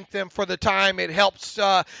and thank them for the time. It helps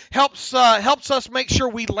us make sure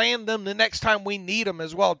we land them the next time we need them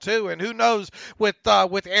as well too. And who knows with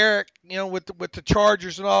Eric, with the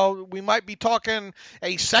Chargers and all, we might be talking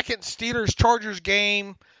a second Steelers-Chargers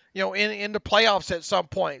game, in the playoffs at some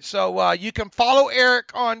point. So you can follow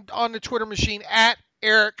Eric on the Twitter machine at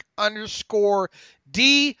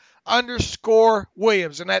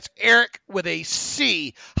Eric_D_Williams, and that's Eric with a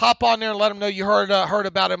C. Hop on there and let him know you heard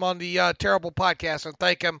about him on the Terrible Podcast, and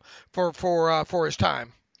thank him for his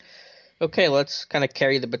time. Okay, let's kind of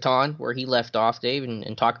carry the baton where he left off, Dave,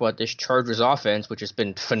 and talk about this Chargers offense, which has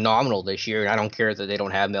been phenomenal this year. And I don't care that they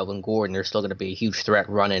don't have Melvin Gordon. They're still going to be a huge threat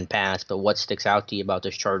run and pass. But what sticks out to you about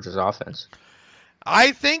this Chargers offense?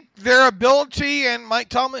 I think their ability, and Mike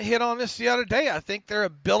Tomlin hit on this the other day, I think their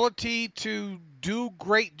ability to do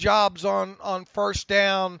great jobs on first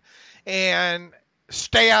down and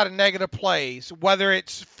stay out of negative plays, whether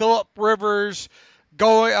it's Phillip Rivers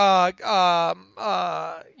going,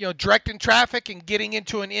 directing traffic and getting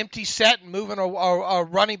into an empty set and moving a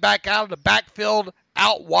running back out of the backfield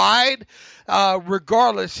out wide.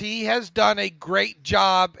 Regardless, he has done a great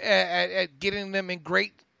job at getting them in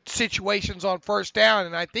great situations on first down.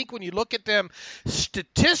 And I think when you look at them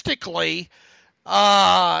statistically,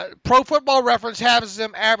 Pro Football Reference has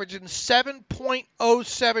them averaging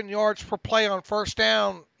 7.07 yards per play on first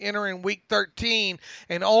down entering Week 13,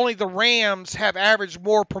 and only the Rams have averaged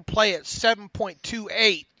more per play at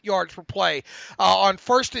 7.28 yards per play. On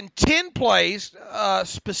first and 10 plays,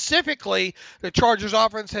 specifically, the Chargers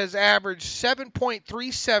offense has averaged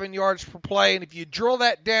 7.37 yards per play, and if you drill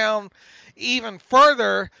that down even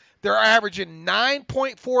further, they're averaging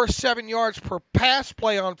 9.47 yards per pass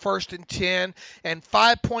play on first and 10 and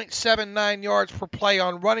 5.79 yards per play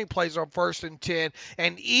on running plays on first and 10.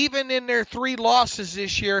 And even in their 3 losses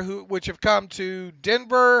this year, which have come to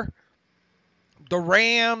Denver, the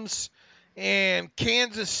Rams, and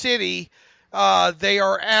Kansas City, they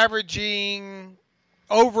are averaging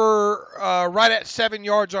over right at 7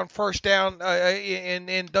 yards on first down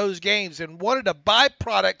in those games. And one of the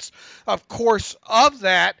byproducts, of course, of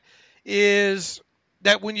that is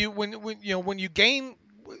that when you gain,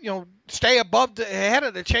 stay above the head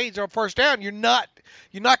of the chains on first down, you're not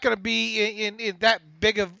going to be in that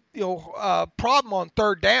big of problem on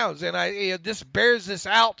third downs, and this bears this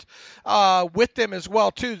out with them as well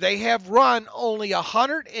too. They have run only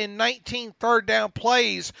 119 third down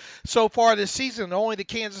plays so far this season. Only the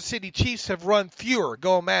Kansas City Chiefs have run fewer.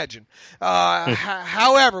 Go imagine.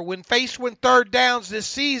 However, when faced with third downs this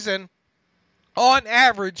season, on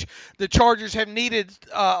average, the Chargers have needed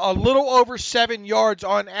a little over 7 yards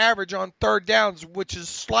on average on third downs, which is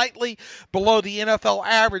slightly below the NFL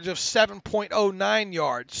average of 7.09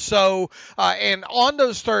 yards. So, and on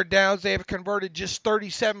those third downs, they have converted just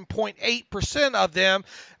 37.8% of them,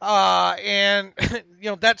 and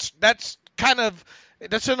that's kind of.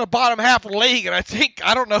 That's in the bottom half of the league, and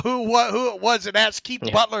I don't know who it was that asked Keith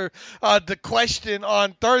Butler the question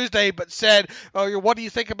on Thursday, but said, what do you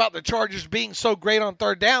think about the Chargers being so great on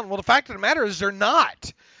third down? Well, the fact of the matter is they're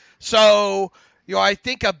not. So, I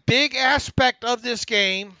think a big aspect of this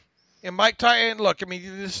game, and Mike Tyson, look,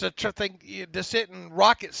 this is a thing, this isn't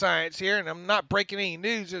rocket science here, and I'm not breaking any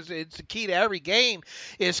news, it's the key to every game,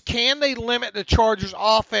 is can they limit the Chargers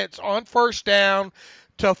offense on first down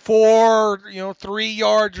to 3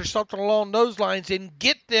 yards or something along those lines, and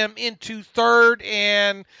get them into third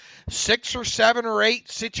and 6 or 7 or 8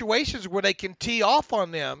 situations where they can tee off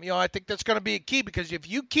on them. I think that's going to be a key, because if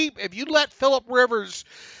you let Phillip Rivers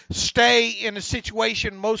stay in a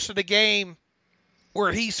situation most of the game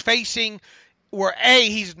where he's facing, where A,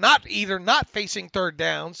 he's not facing third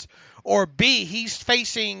downs, or B, he's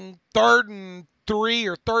facing 3rd and 3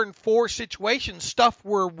 or 3rd and 4 situations, stuff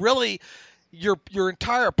where really your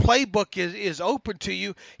entire playbook is open to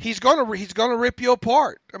you, he's gonna rip you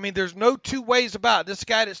apart. There's no two ways about it. This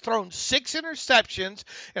guy that's thrown 6 interceptions,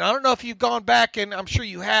 and I don't know if you've gone back, and I'm sure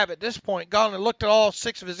you have at this point, gone and looked at all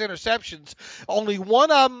 6 of his interceptions. Only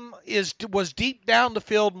one of them was deep down the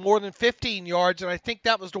field, more than 15 yards, and I think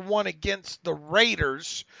that was the one against the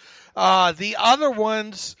Raiders. The other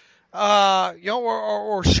ones,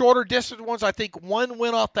 or shorter distance ones. I think one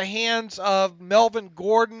went off the hands of Melvin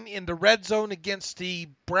Gordon in the red zone against the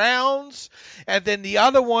Browns, and then the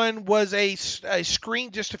other one was a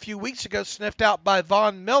screen just a few weeks ago sniffed out by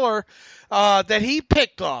Von Miller that he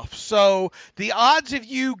picked off. So the odds of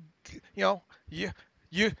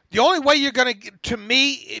the only way you're going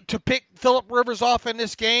to pick Phillip Rivers off in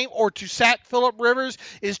this game, or to sack Phillip Rivers,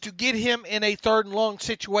 is to get him in a 3rd and long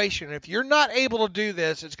situation. If you're not able to do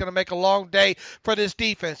this, it's going to make a long day for this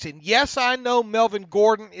defense. And yes, I know Melvin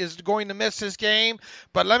Gordon is going to miss this game,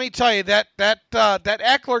 but let me tell you that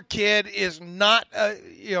Eckler kid is not,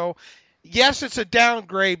 yes, it's a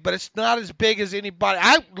downgrade, but it's not as big as anybody.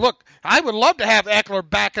 I would love to have Eckler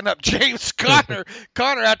backing up James Conner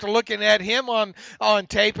after looking at him on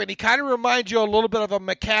tape, and he kind of reminds you a little bit of a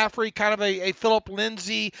McCaffrey, kind of a Philip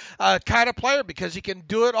Lindsay kind of player, because he can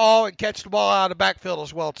do it all and catch the ball out of the backfield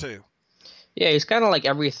as well too. Yeah, he's kind of like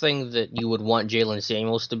everything that you would want Jalen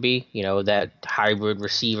Samuels to be, that hybrid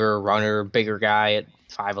receiver, runner, bigger guy at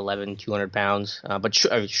 5'11", 200 pounds, but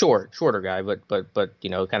shorter guy, but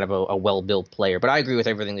kind of a well-built player. But I agree with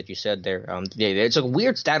everything that you said there. It's a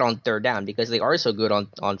weird stat on third down because they are so good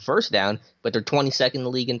on first down, but they're 22nd in the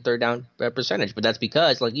league in third down percentage. But that's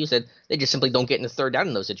because, like you said, they just simply don't get into third down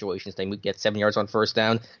in those situations. They get 7 yards on first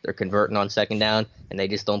down, they're converting on second down, and they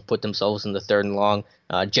just don't put themselves in the third and long,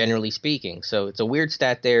 generally speaking. So it's a weird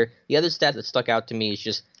stat there. The other stat that stuck out to me is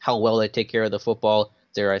just how well they take care of the football.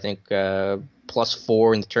 They're, I think,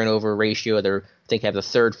 +4 in the turnover ratio. They're, I think, have the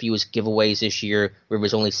third fewest giveaways this year, where it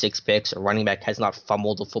was only 6 picks. A running back has not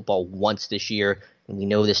fumbled the football once this year. And we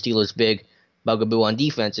know the Steelers' big bugaboo on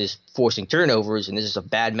defense is forcing turnovers, and this is a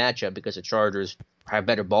bad matchup because the Chargers have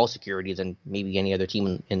better ball security than maybe any other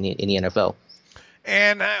team in the NFL.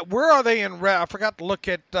 And where are they in red? I forgot to look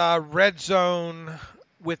at red zone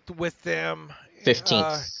with them.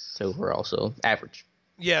 15th overall, so average.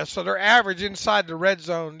 Yeah, so they're average inside the red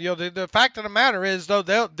zone. The fact of the matter is, though,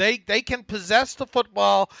 they can possess the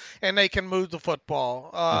football and they can move the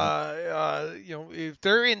football. If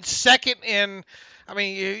they're in second and,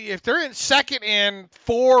 if they're in second and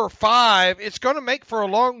 4 or 5, it's going to make for a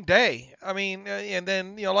long day. And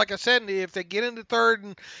then, like I said, if they get into third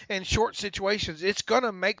and short situations, it's going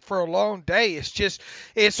to make for a long day.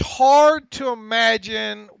 It's hard to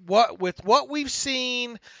imagine with what we've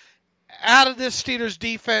seen out of this Steelers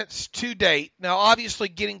defense to date. Now, obviously,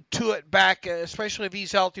 getting to it back, especially if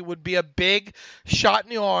he's healthy, would be a big shot in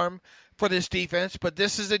the arm for this defense. But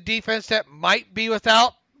this is a defense that might be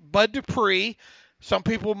without Bud Dupree. Some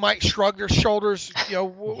people might shrug their shoulders,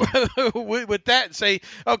 with that and say,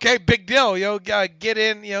 "Okay, big deal. Get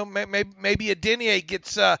in. Maybe Adeniyi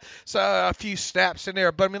gets a few snaps in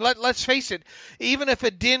there." But let's face it. Even if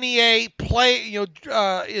Adeniyi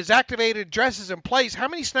is activated, dresses and plays, how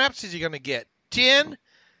many snaps is he going to get? 10.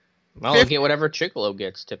 Well, he'll get whatever Chickalo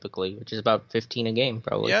gets typically, which is about 15 a game,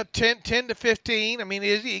 probably. Yeah, 10 to 15.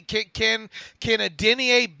 Can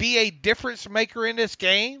Adeniyi be a difference maker in this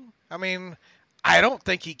game? I don't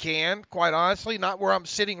think he can, quite honestly, not where I'm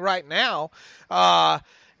sitting right now. Put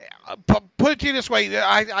it to you this way,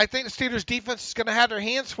 I think the Steelers' defense is going to have their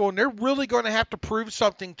hands full, and they're really going to have to prove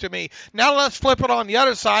something to me. Now let's flip it on the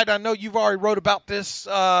other side. I know you've already wrote about this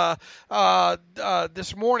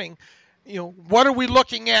this morning. What are we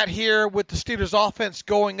looking at here with the Steelers offense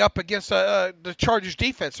going up against the Chargers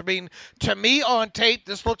defense? To me on tape,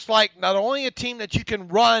 this looks like not only a team that you can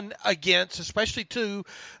run against, especially to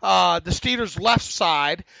the Steelers' left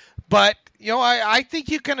side, but, I think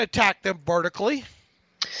you can attack them vertically.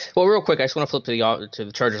 Well, real quick, I just want to flip to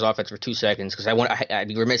the Chargers offense for 2 seconds because I'd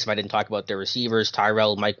be remiss if I didn't talk about their receivers: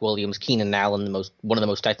 Tyrell, Mike Williams, Keenan Allen, one of the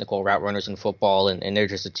most technical route runners in football, and they're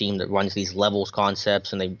just a team that runs these levels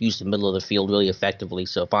concepts, and they use the middle of the field really effectively.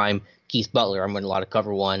 So if I'm Keith Butler, I'm running a lot of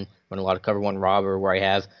cover one, robber, where I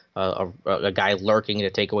have a guy lurking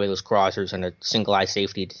to take away those crossers and a single eye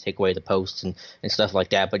safety to take away the posts and stuff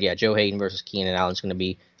like that. But yeah, Joe Hayden versus Keenan Allen is going to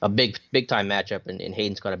be a big time matchup, and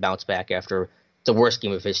Hayden's going to bounce back after the worst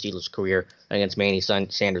game of his Steelers career against Manny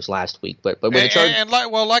Sanders last week. But with the Chargers,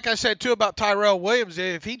 like I said too about Tyrell Williams,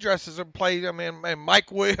 if he dresses and plays, and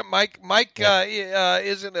Mike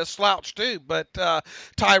isn't a slouch too, but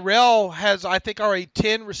Tyrell has, I think, already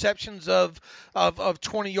 10 receptions of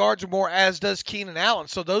 20 yards or more, as does Keenan Allen.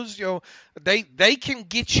 So those, they can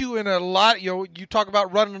get you in a lot. You talk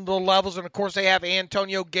about running the levels, and of course they have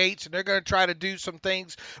Antonio Gates, and they're going to try to do some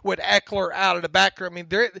things with Eckler out of the background.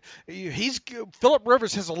 Phillip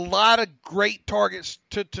Rivers has a lot of great targets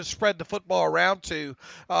to spread the football around to,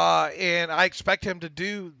 and I expect him to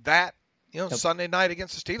do that, Sunday night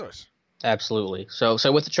against the Steelers. Absolutely. So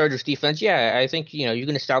with the Chargers defense, yeah, I think, you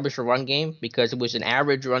can establish a run game because it was an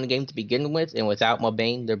average run game to begin with, and without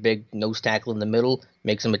Mabane, their big nose tackle in the middle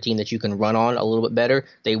makes them a team that you can run on a little bit better.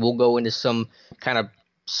 They will go into some kind of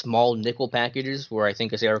small nickel packages where I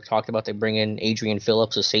think, as Eric talked about, they bring in Adrian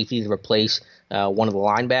Phillips, a safety, to replace one of the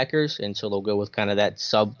linebackers, and so they'll go with kind of that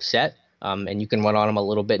subset. And you can run on them a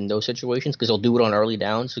little bit in those situations because they'll do it on early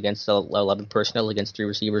downs against the 11 personnel against 3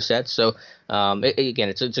 receiver sets. So,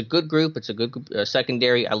 it's a good group. It's a good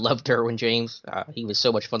secondary. I love Derwin James. He was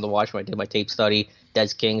so much fun to watch when I did my tape study. Des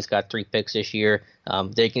King's got 3 picks this year.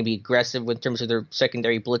 They can be aggressive in terms of their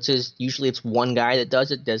secondary blitzes. Usually it's one guy that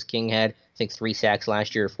does it. Des King had, I think, 3 sacks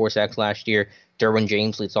last year, 4 sacks last year. Derwin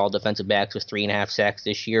James leads all defensive backs with 3.5 sacks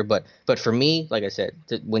this year. But for me, like I said,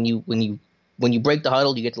 when you break the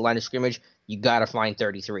huddle, you get to the line of scrimmage, you got to find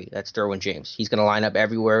 33. That's Derwin James. He's going to line up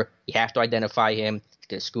everywhere. You have to identify him. He's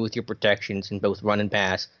going to screw with your protections in both run and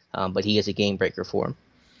pass, but he is a game breaker for him.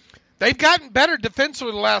 They've gotten better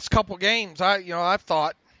defensively the last couple games, I've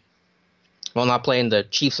thought. Well, not playing the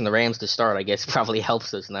Chiefs and the Rams to start, I guess, probably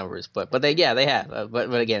helps those numbers. But they have.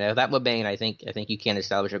 But again, without Mebane, I think you can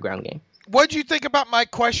establish a ground game. What did you think about my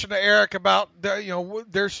question to Eric about are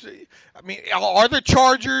the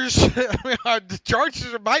Chargers? The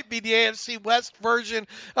Chargers might be the AFC West version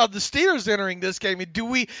of the Steelers entering this game. Do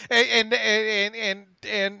we and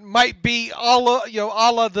might be a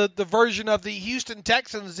la the version of the Houston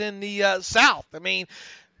Texans in the South? I mean,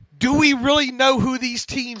 do we really know who these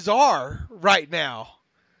teams are right now?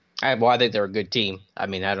 I think they're a good team. I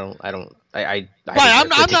mean, I'm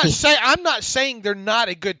not saying they're not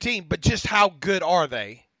a good team, but just how good are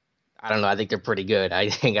they? I don't know. I think they're pretty good.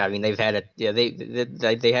 They've had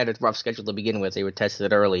they had a rough schedule to begin with. They were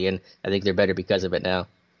tested early, and I think they're better because of it now.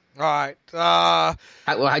 All right. How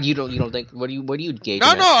you don't think? What do you gauge? No.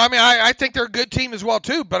 I mean, I think they're a good team as well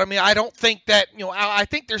too. But I mean, I don't think that I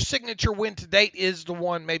think their signature win to date is the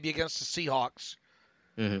one maybe against the Seahawks.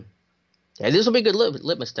 Mm-hmm. Yeah, this will be a good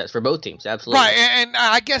litmus test for both teams. Absolutely. Right, and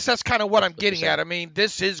I guess that's kind of what I'm getting at. I mean,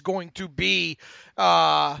 this is going to be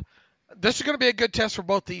a good test for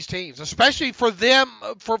both these teams, especially for them,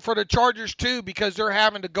 for the Chargers too, because they're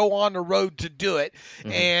having to go on the road to do it.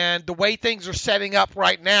 Mm-hmm. And the way things are setting up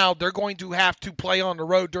right now, they're going to have to play on the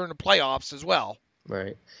road during the playoffs as well.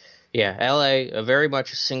 Right. Yeah, LA, a very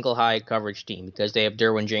much a single high coverage team because they have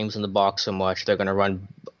Derwin James in the box so much. They're going to run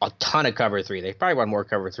a ton of cover 3. They probably run more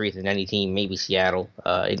cover 3 than any team, maybe Seattle.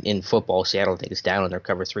 In football, Seattle, I think, is down on their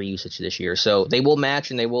cover 3 usage this year. So they will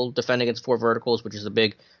match and they will defend against 4 verticals, which is a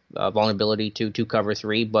big vulnerability to cover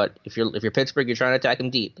 3. But if you're Pittsburgh, you're trying to attack him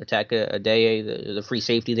deep. Attack a the free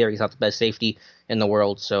safety there. He's not the best safety in the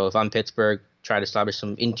world. So if I'm Pittsburgh, try to establish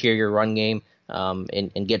some interior run game.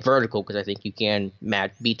 And get vertical because I think you can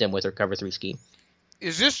beat them with their cover 3 scheme.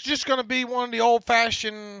 Is this just going to be one of the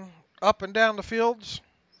old-fashioned up and down the fields?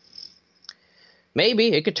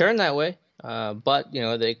 Maybe. It could turn that way. But,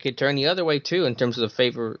 they could turn the other way, too, in terms of the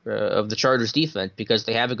favor of the Chargers' defense because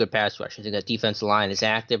they have a good pass rush. I think that defensive line is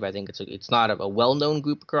active. I think it's not a well-known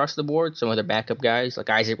group across the board. Some of their backup guys, like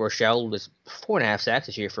Isaac Rochelle, was 4.5 sacks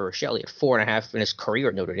this year for Rochelle. He had 4.5 in his career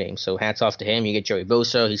at Notre Dame. So hats off to him. You get Joey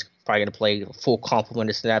Bosa. He's probably going to play a full complement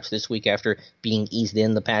of snaps this week after being eased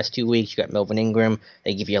in the past 2 weeks. You got Melvin Ingram.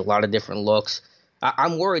 They give you a lot of different looks.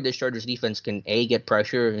 I'm worried this Chargers defense can A, get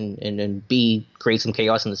pressure and B, create some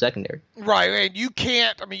chaos in the secondary. Right, and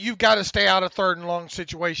you've got to stay out of third and long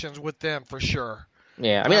situations with them for sure.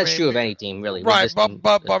 Yeah, that's true of any team, really. Right, but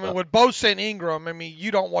with Bosa and Ingram, you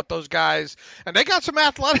don't want those guys. And they got some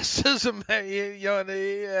athleticism,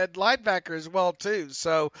 at linebacker as well, too.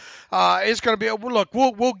 So it's going to be – look,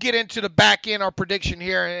 we'll get into the back end, our prediction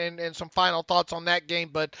here, and some final thoughts on that game.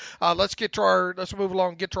 But let's move along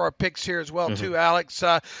and get to our picks here as well, too, Alex.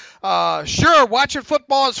 Sure, watching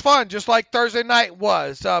football is fun, just like Thursday night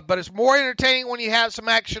was. But it's more entertaining when you have some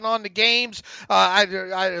action on the games.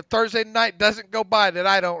 Thursday night doesn't go by that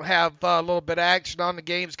I don't have a little bit of action on the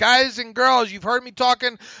games. Guys and girls, you've heard me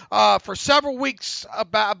talking for several weeks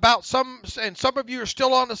about some of you are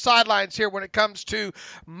still on the sidelines here when it comes to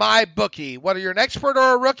MyBookie. Whether you're an expert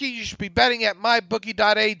or a rookie, you should be betting at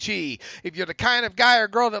mybookie.ag. If you're the kind of guy or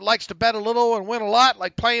girl that likes to bet a little and win a lot,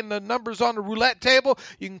 like playing the numbers on the roulette table,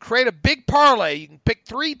 you can create a big parlay. You can pick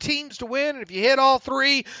 3 teams to win, and if you hit all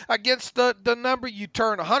 3 against the number, you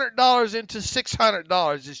turn $100 into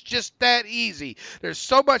 $600. It's just that easy. There's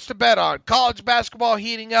so much to bet on. College basketball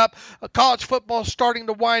heating up. College football starting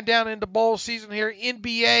to wind down into bowl season here.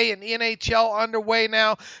 NBA and NHL underway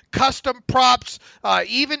now. Custom props,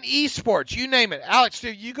 even esports, you name it. Alex,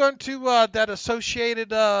 are you going to that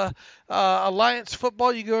Associated Alliance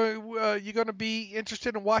football? You going to be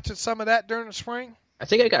interested in watching some of that during the spring? I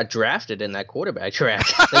think I got drafted in that quarterback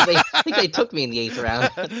draft. I think they took me in the 8th round.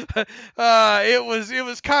 It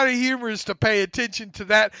was kind of humorous to pay attention to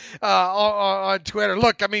that on Twitter.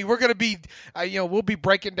 Look, we're going to be, we'll be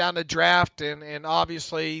breaking down the draft and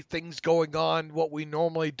obviously things going on what we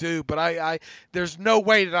normally do. But there's no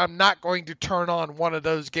way that I'm not going to turn on one of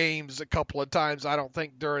those games a couple of times. I don't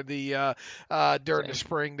think during the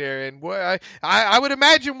spring there, and I would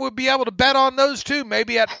imagine we'll be able to bet on those too.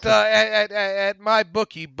 Maybe at MyBookie,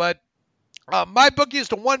 but MyBookie is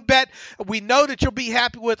the one bet we know that you'll be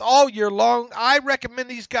happy with all year long. I recommend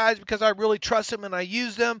these guys because I really trust them and I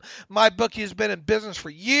use them. MyBookie has been in business for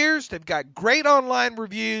years. They've got great online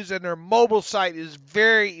reviews and their mobile site is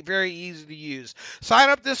very, very easy to use. Sign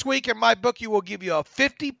up this week and MyBookie will give you a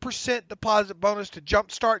 50% deposit bonus to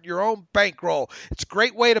jumpstart your own bankroll. It's a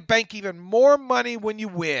great way to bank even more money when you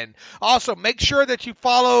win. Also, make sure that you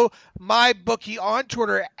follow MyBookie on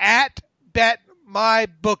Twitter at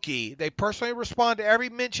BetMyBookie. They personally respond to every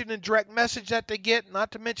mention and direct message that they get,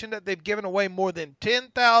 not to mention that they've given away more than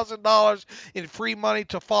 $10,000 in free money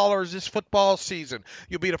to followers this football season.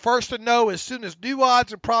 You'll be the first to know as soon as new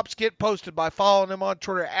odds and props get posted by following them on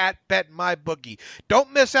Twitter at BetMyBookie.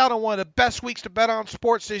 Don't miss out on one of the best weeks to bet on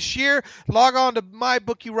sports this year. Log on to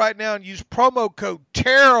MyBookie right now and use promo code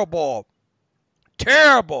TERRIBLE,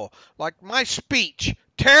 like my speech,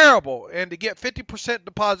 terrible, and to get 50%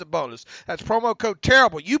 deposit bonus. That's promo code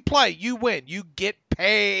TERRIBLE. You play, you win, you get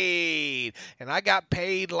paid. And I got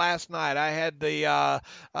paid last night. I had the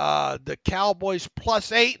Cowboys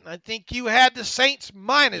 +8, and I think you had the Saints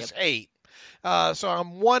 -8. So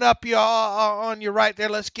I'm one up you on you right there.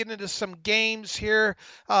 Let's get into some games here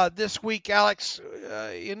this week, Alex.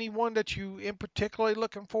 Anyone that you in particularly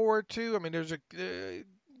looking forward to? I mean, there's a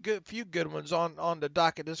few good ones on the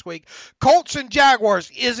docket this week. Colts and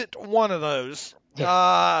Jaguars isn't one of those.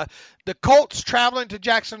 The Colts traveling to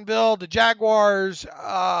Jacksonville. The Jaguars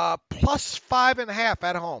 +5.5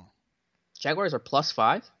 at home. Jaguars are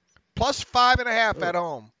 +5? +5.5 at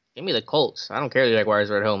home. Give me the Colts. I don't care the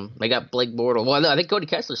Jaguars are at home. They got Blake Bortles. Well, I think Cody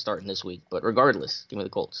Kessler's starting this week, but regardless, give me the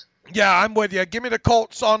Colts. Yeah, I'm with you. Give me the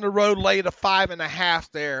Colts on the road, lay the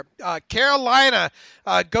 5.5 there. Carolina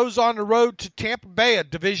goes on the road to Tampa Bay, a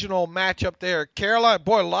divisional matchup there. Carolina,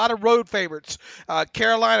 boy, a lot of road favorites.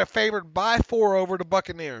 Carolina favored by 4 over the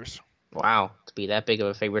Buccaneers. Wow, to be that big of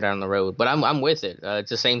a favorite on the road, but I'm with it. It's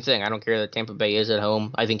the same thing. I don't care that Tampa Bay is at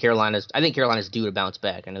home. I think Carolina's due to bounce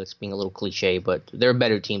back. I know it's being a little cliche, but they're a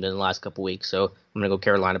better team than the last couple weeks, so I'm gonna go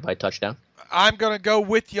Carolina by a touchdown. I'm going to go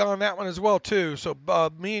with you on that one as well, too. So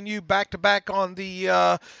me and you back-to-back on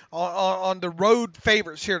the on the road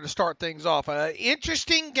favorites here to start things off.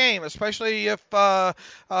 Interesting game, especially if you're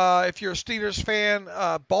a Steelers fan.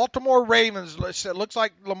 Baltimore Ravens, it looks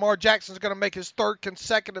like Lamar Jackson's going to make his third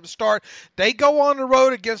consecutive start. They go on the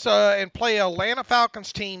road against and play an Atlanta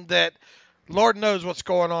Falcons team that Lord knows what's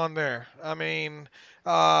going on there. I mean,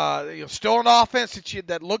 still an offense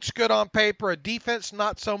that looks good on paper, a defense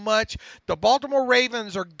not so much. The Baltimore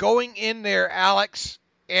Ravens are going in there, Alex,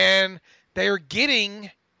 and they are getting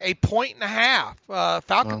a 1.5.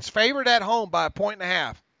 Falcons favored at home by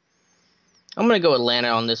 1.5. I'm going to go Atlanta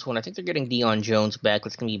on this one. I think they're getting Deion Jones back.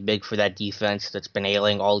 That's going to be big for that defense that's been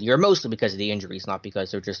ailing all year, mostly because of the injuries, not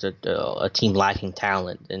because they're just a team lacking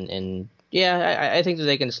talent. And yeah, I think that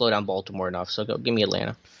they can slow down Baltimore enough, so give me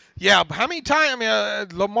Atlanta. Yeah, how many times? I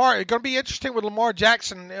mean, Lamar. It's going to be interesting with Lamar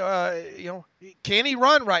Jackson. Can he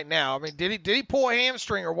run right now? I mean, did he pull a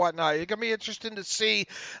hamstring or whatnot? It's going to be interesting to see.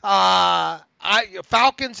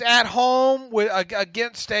 Falcons at home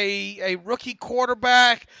against a rookie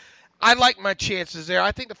quarterback. I like my chances there.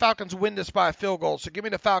 I think the Falcons win this by a field goal, so give me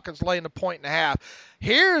the Falcons laying the 1.5.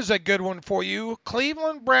 Here's a good one for you.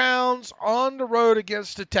 Cleveland Browns on the road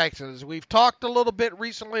against the Texans. We've talked a little bit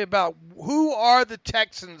recently about who are the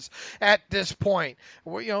Texans at this point.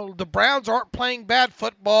 Well, the Browns aren't playing bad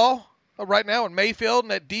football right now in Mayfield and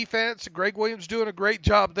that defense. Greg Williams doing a great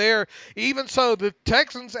job there. Even so, the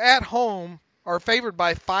Texans at home are favored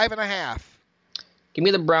by 5.5. Give me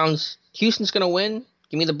the Browns. Houston's going to win.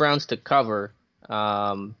 Give me the Browns to cover,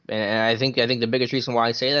 and I think the biggest reason why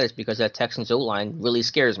I say that is because that Texans O-line really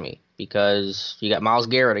scares me, because you got Myles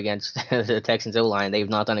Garrett against the Texans O-line. They've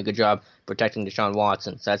not done a good job protecting Deshaun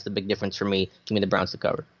Watson, so that's the big difference for me. Give me the Browns to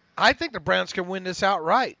cover. I think the Browns can win this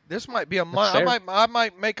outright. This might be I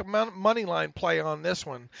might make a money line play on this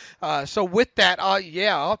one. So with that,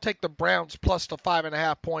 I'll take the Browns plus the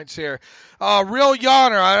 5.5 points here. Real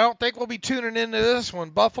yawner. I don't think we'll be tuning into this one.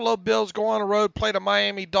 Buffalo Bills go on the road, play the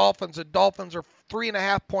Miami Dolphins. The Dolphins are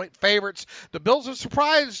 3.5-point favorites. The Bills have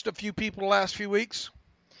surprised a few people the last few weeks.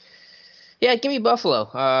 Yeah, give me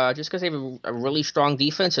Buffalo. Just because they have a really strong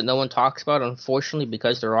defense that no one talks about, unfortunately,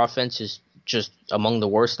 because their offense is just among the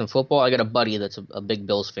worst in football. I got a buddy that's a big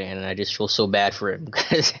Bills fan, and I just feel so bad for him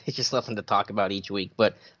because it's just nothing to talk about each week.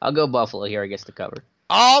 But I'll go Buffalo here, I guess, to cover.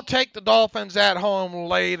 I'll take the Dolphins at home,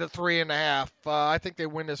 lay the 3.5. I think they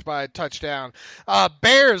win this by a touchdown.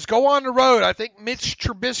 Bears go on the road. I think Mitch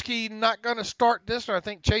Trubisky not going to start this one. I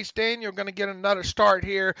think Chase Daniel going to get another start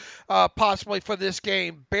here, possibly for this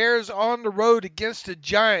game. Bears on the road against the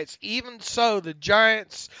Giants. Even so, the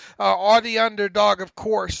Giants are the underdog, of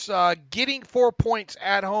course, getting 4 points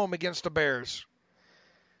at home against the Bears.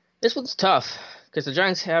 This one's tough because the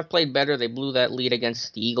Giants have played better. They blew that lead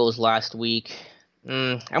against the Eagles last week.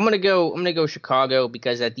 I'm gonna go Chicago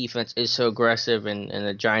because that defense is so aggressive and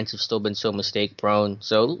the Giants have still been so mistake prone.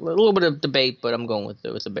 So a little bit of debate, but I'm going with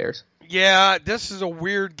the Bears. Yeah, this is a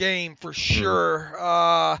weird game for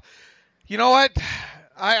sure. You know what?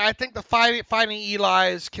 I think the fighting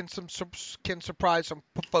Eli's can surprise some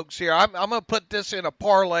folks here. I'm going to put this in a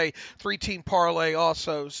parlay, 3-team parlay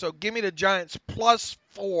also. So give me the Giants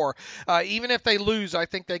 +4. Even if they lose, I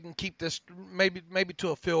think they can keep this maybe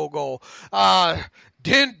to a field goal.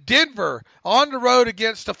 Denver on the road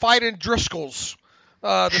against the Fighting Driscolls.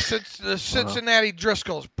 The Cincinnati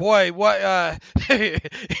Driscolls. Boy, what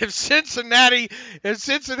if Cincinnati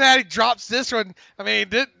drops this one? I mean,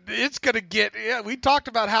 it's going to get. Yeah, we talked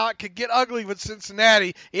about how it could get ugly with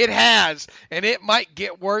Cincinnati. It has, and it might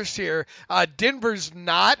get worse here. Denver's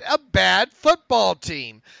not a bad football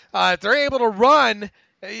team. If they're able to run.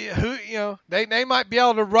 They might be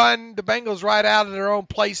able to run the Bengals right out of their own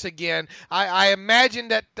place again. I imagine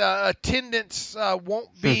that attendance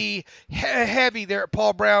won't be heavy there at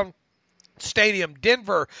Paul Brown Stadium.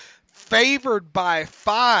 Denver favored by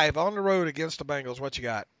 5 on the road against the Bengals. What you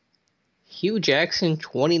got? Hugh Jackson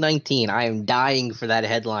 2019. I am dying for that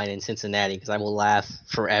headline in Cincinnati because I will laugh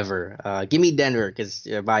forever. Give me Denver because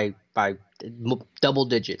by double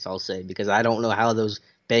digits, I'll say, because I don't know how those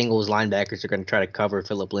Bengals linebackers are going to try to cover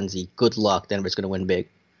Phillip Lindsay. Good luck. Denver's going to win big.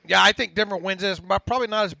 Yeah, I think Denver wins this. Probably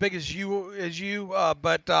not as big as you,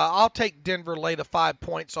 but I'll take Denver lay the 5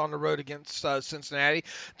 points on the road against Cincinnati.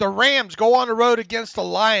 The Rams go on the road against the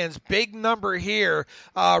Lions. Big number here.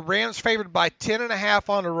 Rams favored by 10.5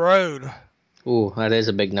 on the road. Ooh, that is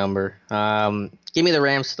a big number. Give me the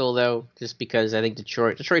Rams still, though, just because I think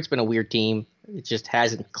Detroit's been a weird team. It just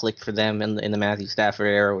hasn't clicked for them in the Matthew Stafford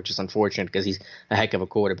era, which is unfortunate because he's a heck of a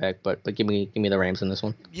quarterback. But give me the Rams in this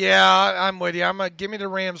one. Yeah, I'm with you. give me the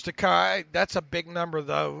Rams to cover. That's a big number,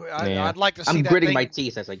 though. I'd like to see I'm that. gritting my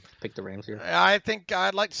teeth as I pick the Rams here. I think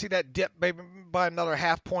I'd like to see that dip maybe by another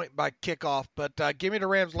half point by kickoff. But give me the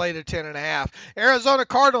Rams lay to 10.5. Arizona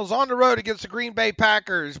Cardinals on the road against the Green Bay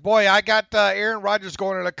Packers. Boy, I got Aaron Rodgers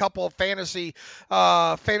going in a couple of fantasy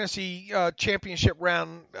championship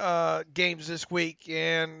round games this week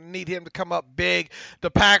and need him to come up big.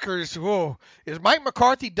 The Packers, is Mike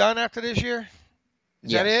McCarthy done after this year?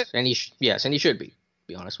 Is that it? And he should be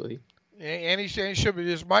honest with you. And he should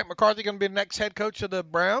be. Is Mike McCarthy going to be the next head coach of the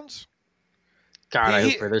Browns? God, I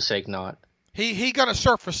hope for their sake not. He going to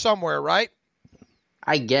surface somewhere, right?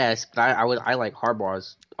 I guess, but I like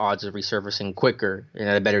Harbaugh's odds of resurfacing quicker and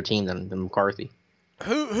a better team than McCarthy.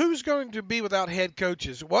 Who's going to be without head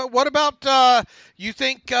coaches? What about you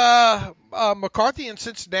think McCarthy in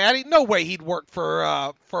Cincinnati? No way he'd work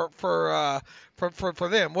for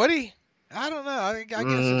them, would he? I don't know. I guess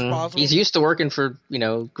it's possible. He's used to working for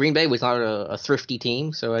Green Bay was not a thrifty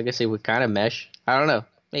team, so I guess it would kind of mesh. I don't know,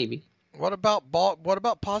 maybe. What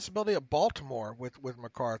about possibility of Baltimore with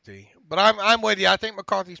McCarthy? But I'm with you. I think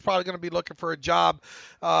McCarthy's probably going to be looking for a job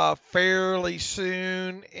fairly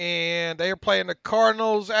soon. And they are playing the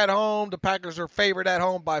Cardinals at home. The Packers are favored at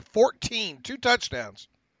home by 14, 2 touchdowns.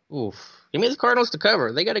 Oof. Give me the Cardinals to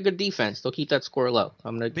cover. They got a good defense. They'll keep that score low.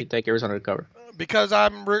 I'm going to take Arizona to cover. Because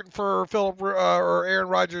I'm rooting for Philip or Aaron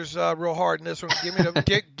Rodgers real hard in this one.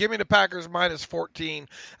 Give me the Packers minus 14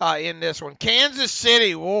 in this one. Kansas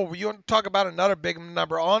City. Whoa, you want to talk about another big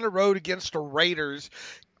number on the road against the Raiders?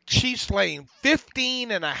 Chiefs laying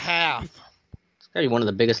 15.5. It's gotta be one of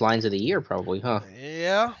the biggest lines of the year, probably, huh?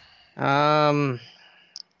 Yeah.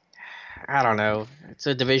 I don't know. It's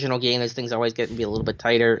a divisional game. Those things always get to be a little bit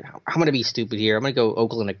tighter. I'm going to be stupid here. I'm going to go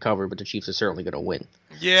Oakland to cover, but the Chiefs are certainly going to win.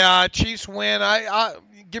 Yeah, Chiefs win. I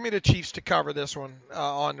give me the Chiefs to cover this one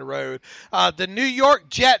on the road. The New York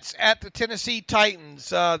Jets at the Tennessee Titans.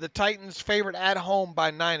 The Titans favored at home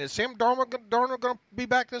by 9. Is Sam Darnold going to be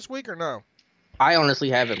back this week or no? I honestly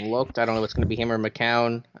haven't looked. I don't know if it's going to be him or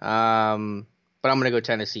McCown. But I'm going to go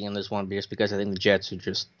Tennessee in this one just because I think the Jets are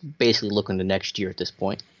just basically looking to next year at this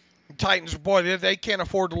point. Titans, boy, they can't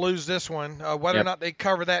afford to lose this one. Whether or not they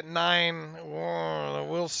cover that 9,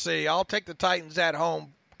 we'll see. I'll take the Titans at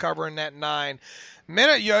home covering that 9.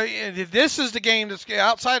 This is the game that's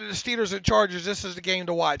outside of the Steelers and Chargers. This is the game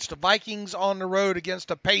to watch. The Vikings on the road against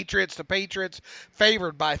the Patriots. The Patriots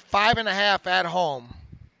favored by 5.5 at home.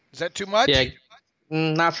 Is that too much? Yeah.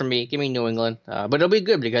 Not for me. Give me New England. But it'll be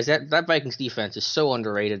good because that Vikings defense is so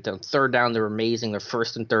underrated. The third down, they're amazing. Their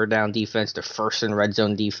first and third down defense, their first and red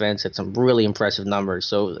zone defense. It's some really impressive numbers.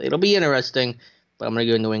 So it'll be interesting. But I'm going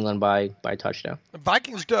to go New England by touchdown. The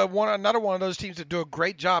Vikings do another one of those teams that do a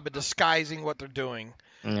great job at disguising what they're doing.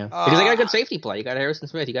 Yeah. Because they got a good safety play. You got Harrison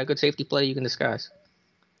Smith. You got a good safety play you can disguise.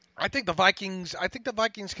 I think the Vikings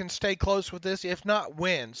can stay close with this, if not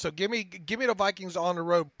win. So give me the Vikings on the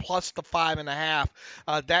road plus the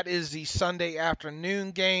 5.5. That is the Sunday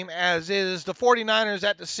afternoon game, as is the 49ers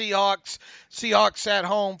at the Seahawks. Seahawks at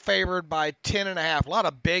home favored by 10.5. A lot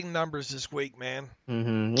of big numbers this week, man.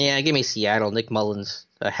 Mm-hmm. Yeah, give me Seattle. Nick Mullins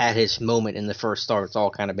had his moment in the first start. It's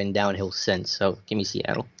all kind of been downhill since. So give me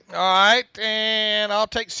Seattle. All right, and I'll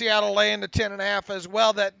take Seattle laying the 10.5 as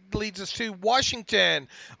well. That leads us to Washington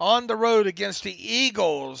on the road against the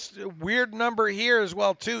Eagles. Weird number here as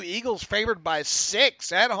well, too. Eagles favored by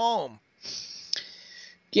 6 at home.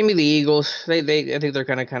 Give me the Eagles. I think they're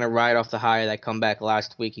gonna kind of ride off the high of that comeback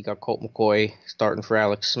last week. You got Colt McCoy starting for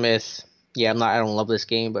Alex Smith. Yeah, I don't love this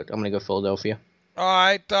game, but I'm gonna go Philadelphia. All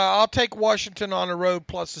right, I'll take Washington on the road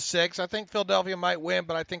plus the 6. I think Philadelphia might win,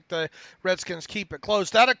 but I think the Redskins keep it close.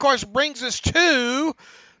 That, of course, brings us to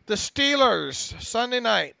the Steelers Sunday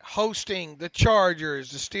night hosting the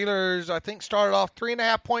Chargers. The Steelers, I think, started off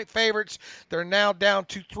 3.5-point favorites. They're now down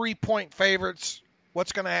to 3-point favorites.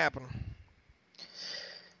 What's going to happen?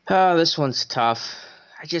 This one's tough.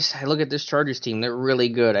 I look at this Chargers team. They're really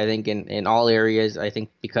good, I think, in all areas. I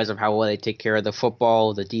think because of how well they take care of the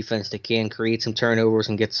football, the defense, they can create some turnovers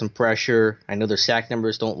and get some pressure. I know their sack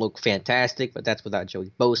numbers don't look fantastic, but that's without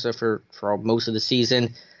Joey Bosa for most of the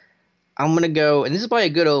season. I'm going to go, and this is probably a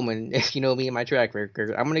good omen, if you know me and my track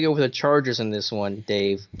record. I'm going to go with the Chargers in this one,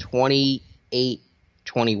 Dave.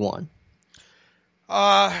 28-21.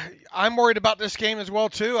 I'm worried about this game as well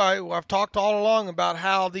too. I've talked all along about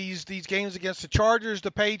how these games against the Chargers,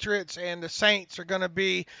 the Patriots, and the Saints are going to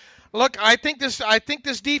be. Look, I think this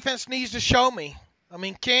defense needs to show me. I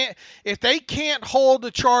mean, if they can't hold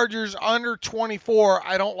the Chargers under 24,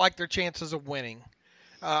 I don't like their chances of winning.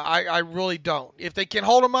 I really don't. If they can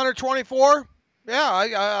hold them under 24, yeah,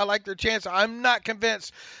 I like their chance. I'm not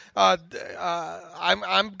convinced. I'm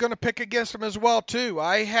going to pick against them as well too.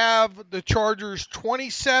 I have the Chargers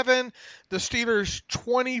 27, the Steelers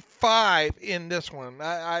 25 in this one.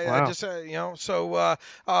 Wow. I just So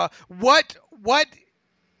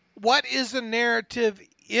what is the narrative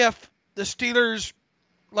if the Steelers,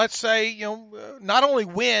 let's say, not only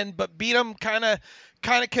win but beat them kind of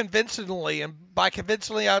convincingly, and by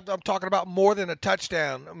convincingly I'm talking about more than a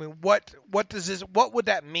touchdown. I mean, what would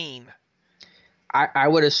that mean? I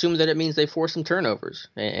would assume that it means they force some turnovers,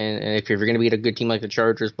 and if you're going to beat a good team like the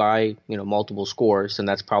Chargers by multiple scores, then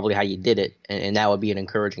that's probably how you did it, and that would be an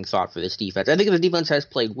encouraging thought for this defense. I think the defense has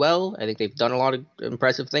played well. I think they've done a lot of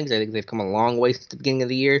impressive things. I think they've come a long way since the beginning of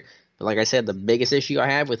the year. But like I said, the biggest issue I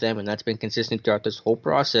have with them, and that's been consistent throughout this whole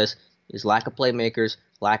process, is lack of playmakers,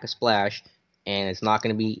 lack of splash, and it's not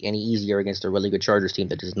going to be any easier against a really good Chargers team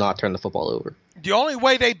that does not turn the football over. The only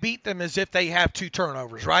way they beat them is if they have 2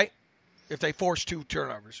 turnovers, right? If they force 2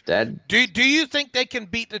 turnovers. Do you think they can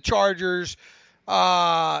beat the Chargers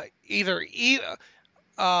definitely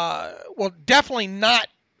not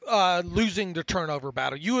losing the turnover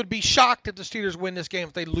battle. You would be shocked if the Steelers win this game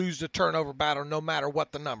if they lose the turnover battle no matter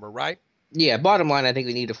what the number, right? Yeah, bottom line, I think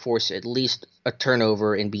they need to force at least a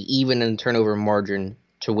turnover and be even in the turnover margin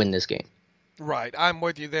to win this game. Right, I'm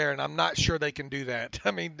with you there, and I'm not sure they can do that.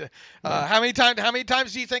 I mean, how many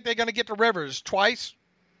times do you think they're going to get to Rivers? Twice?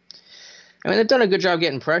 I mean, they've done a good job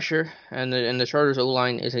getting pressure, and the Chargers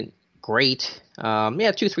O-line isn't great.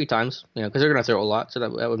 2-3 times, because they're going to throw a lot, so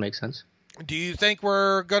that would make sense. Do you think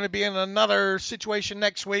we're going to be in another situation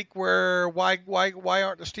next week where why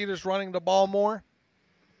aren't the Steelers running the ball more?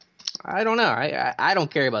 I don't know. I don't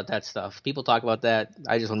care about that stuff. People talk about that.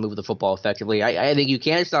 I just want to move the football effectively. I think you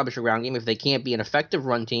can establish a ground game. If they can't be an effective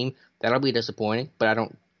run team, that'll be disappointing. But I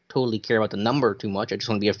don't totally care about the number too much. I just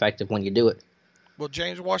want to be effective when you do it. Will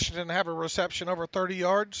James Washington have a reception over 30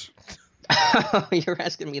 yards? You're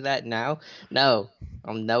asking me that now? No.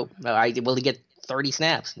 Nope. No. Will he get 30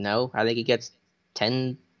 snaps? No. I think he gets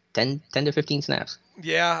 10 to 15 snaps.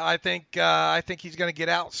 Yeah, I think he's going to get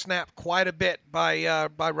out snapped quite a bit by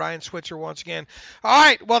Ryan Switzer once again. All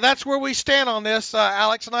right, well that's where we stand on this.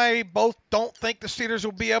 Alex and I both don't think the Steelers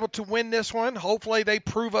will be able to win this one. Hopefully they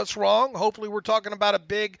prove us wrong. Hopefully we're talking about a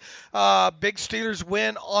big Steelers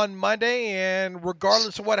win on Monday. And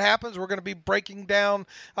regardless of what happens, we're going to be breaking down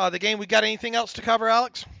the game. We got anything else to cover,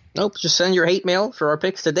 Alex? Nope, just send your hate mail for our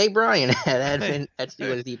picks to Dave Bryan at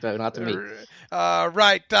Steelers Depot, not to me.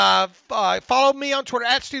 Right. Follow me on Twitter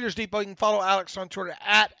at Steelers Depot. You can follow Alex on Twitter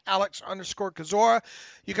at Alex_Kozora.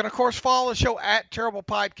 You can, of course, follow the show at Terrible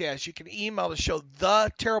Podcast. You can email the show,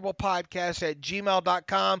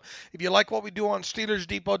 theterriblepodcast@gmail.com. If you like what we do on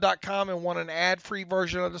SteelersDepot.com and want an ad-free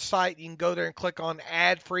version of the site, you can go there and click on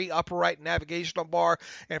ad-free upper right navigational bar.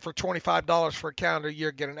 And for $25 for a calendar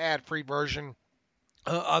year, get an ad-free version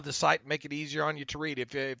of the site, make it easier on you to read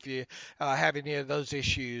if you have any of those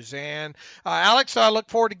issues. And Alex, I look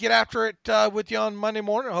forward to get after it with you on Monday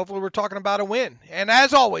morning. Hopefully we're talking about a win. And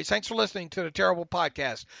as always, thanks for listening to the Terrible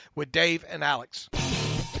Podcast with Dave and Alex.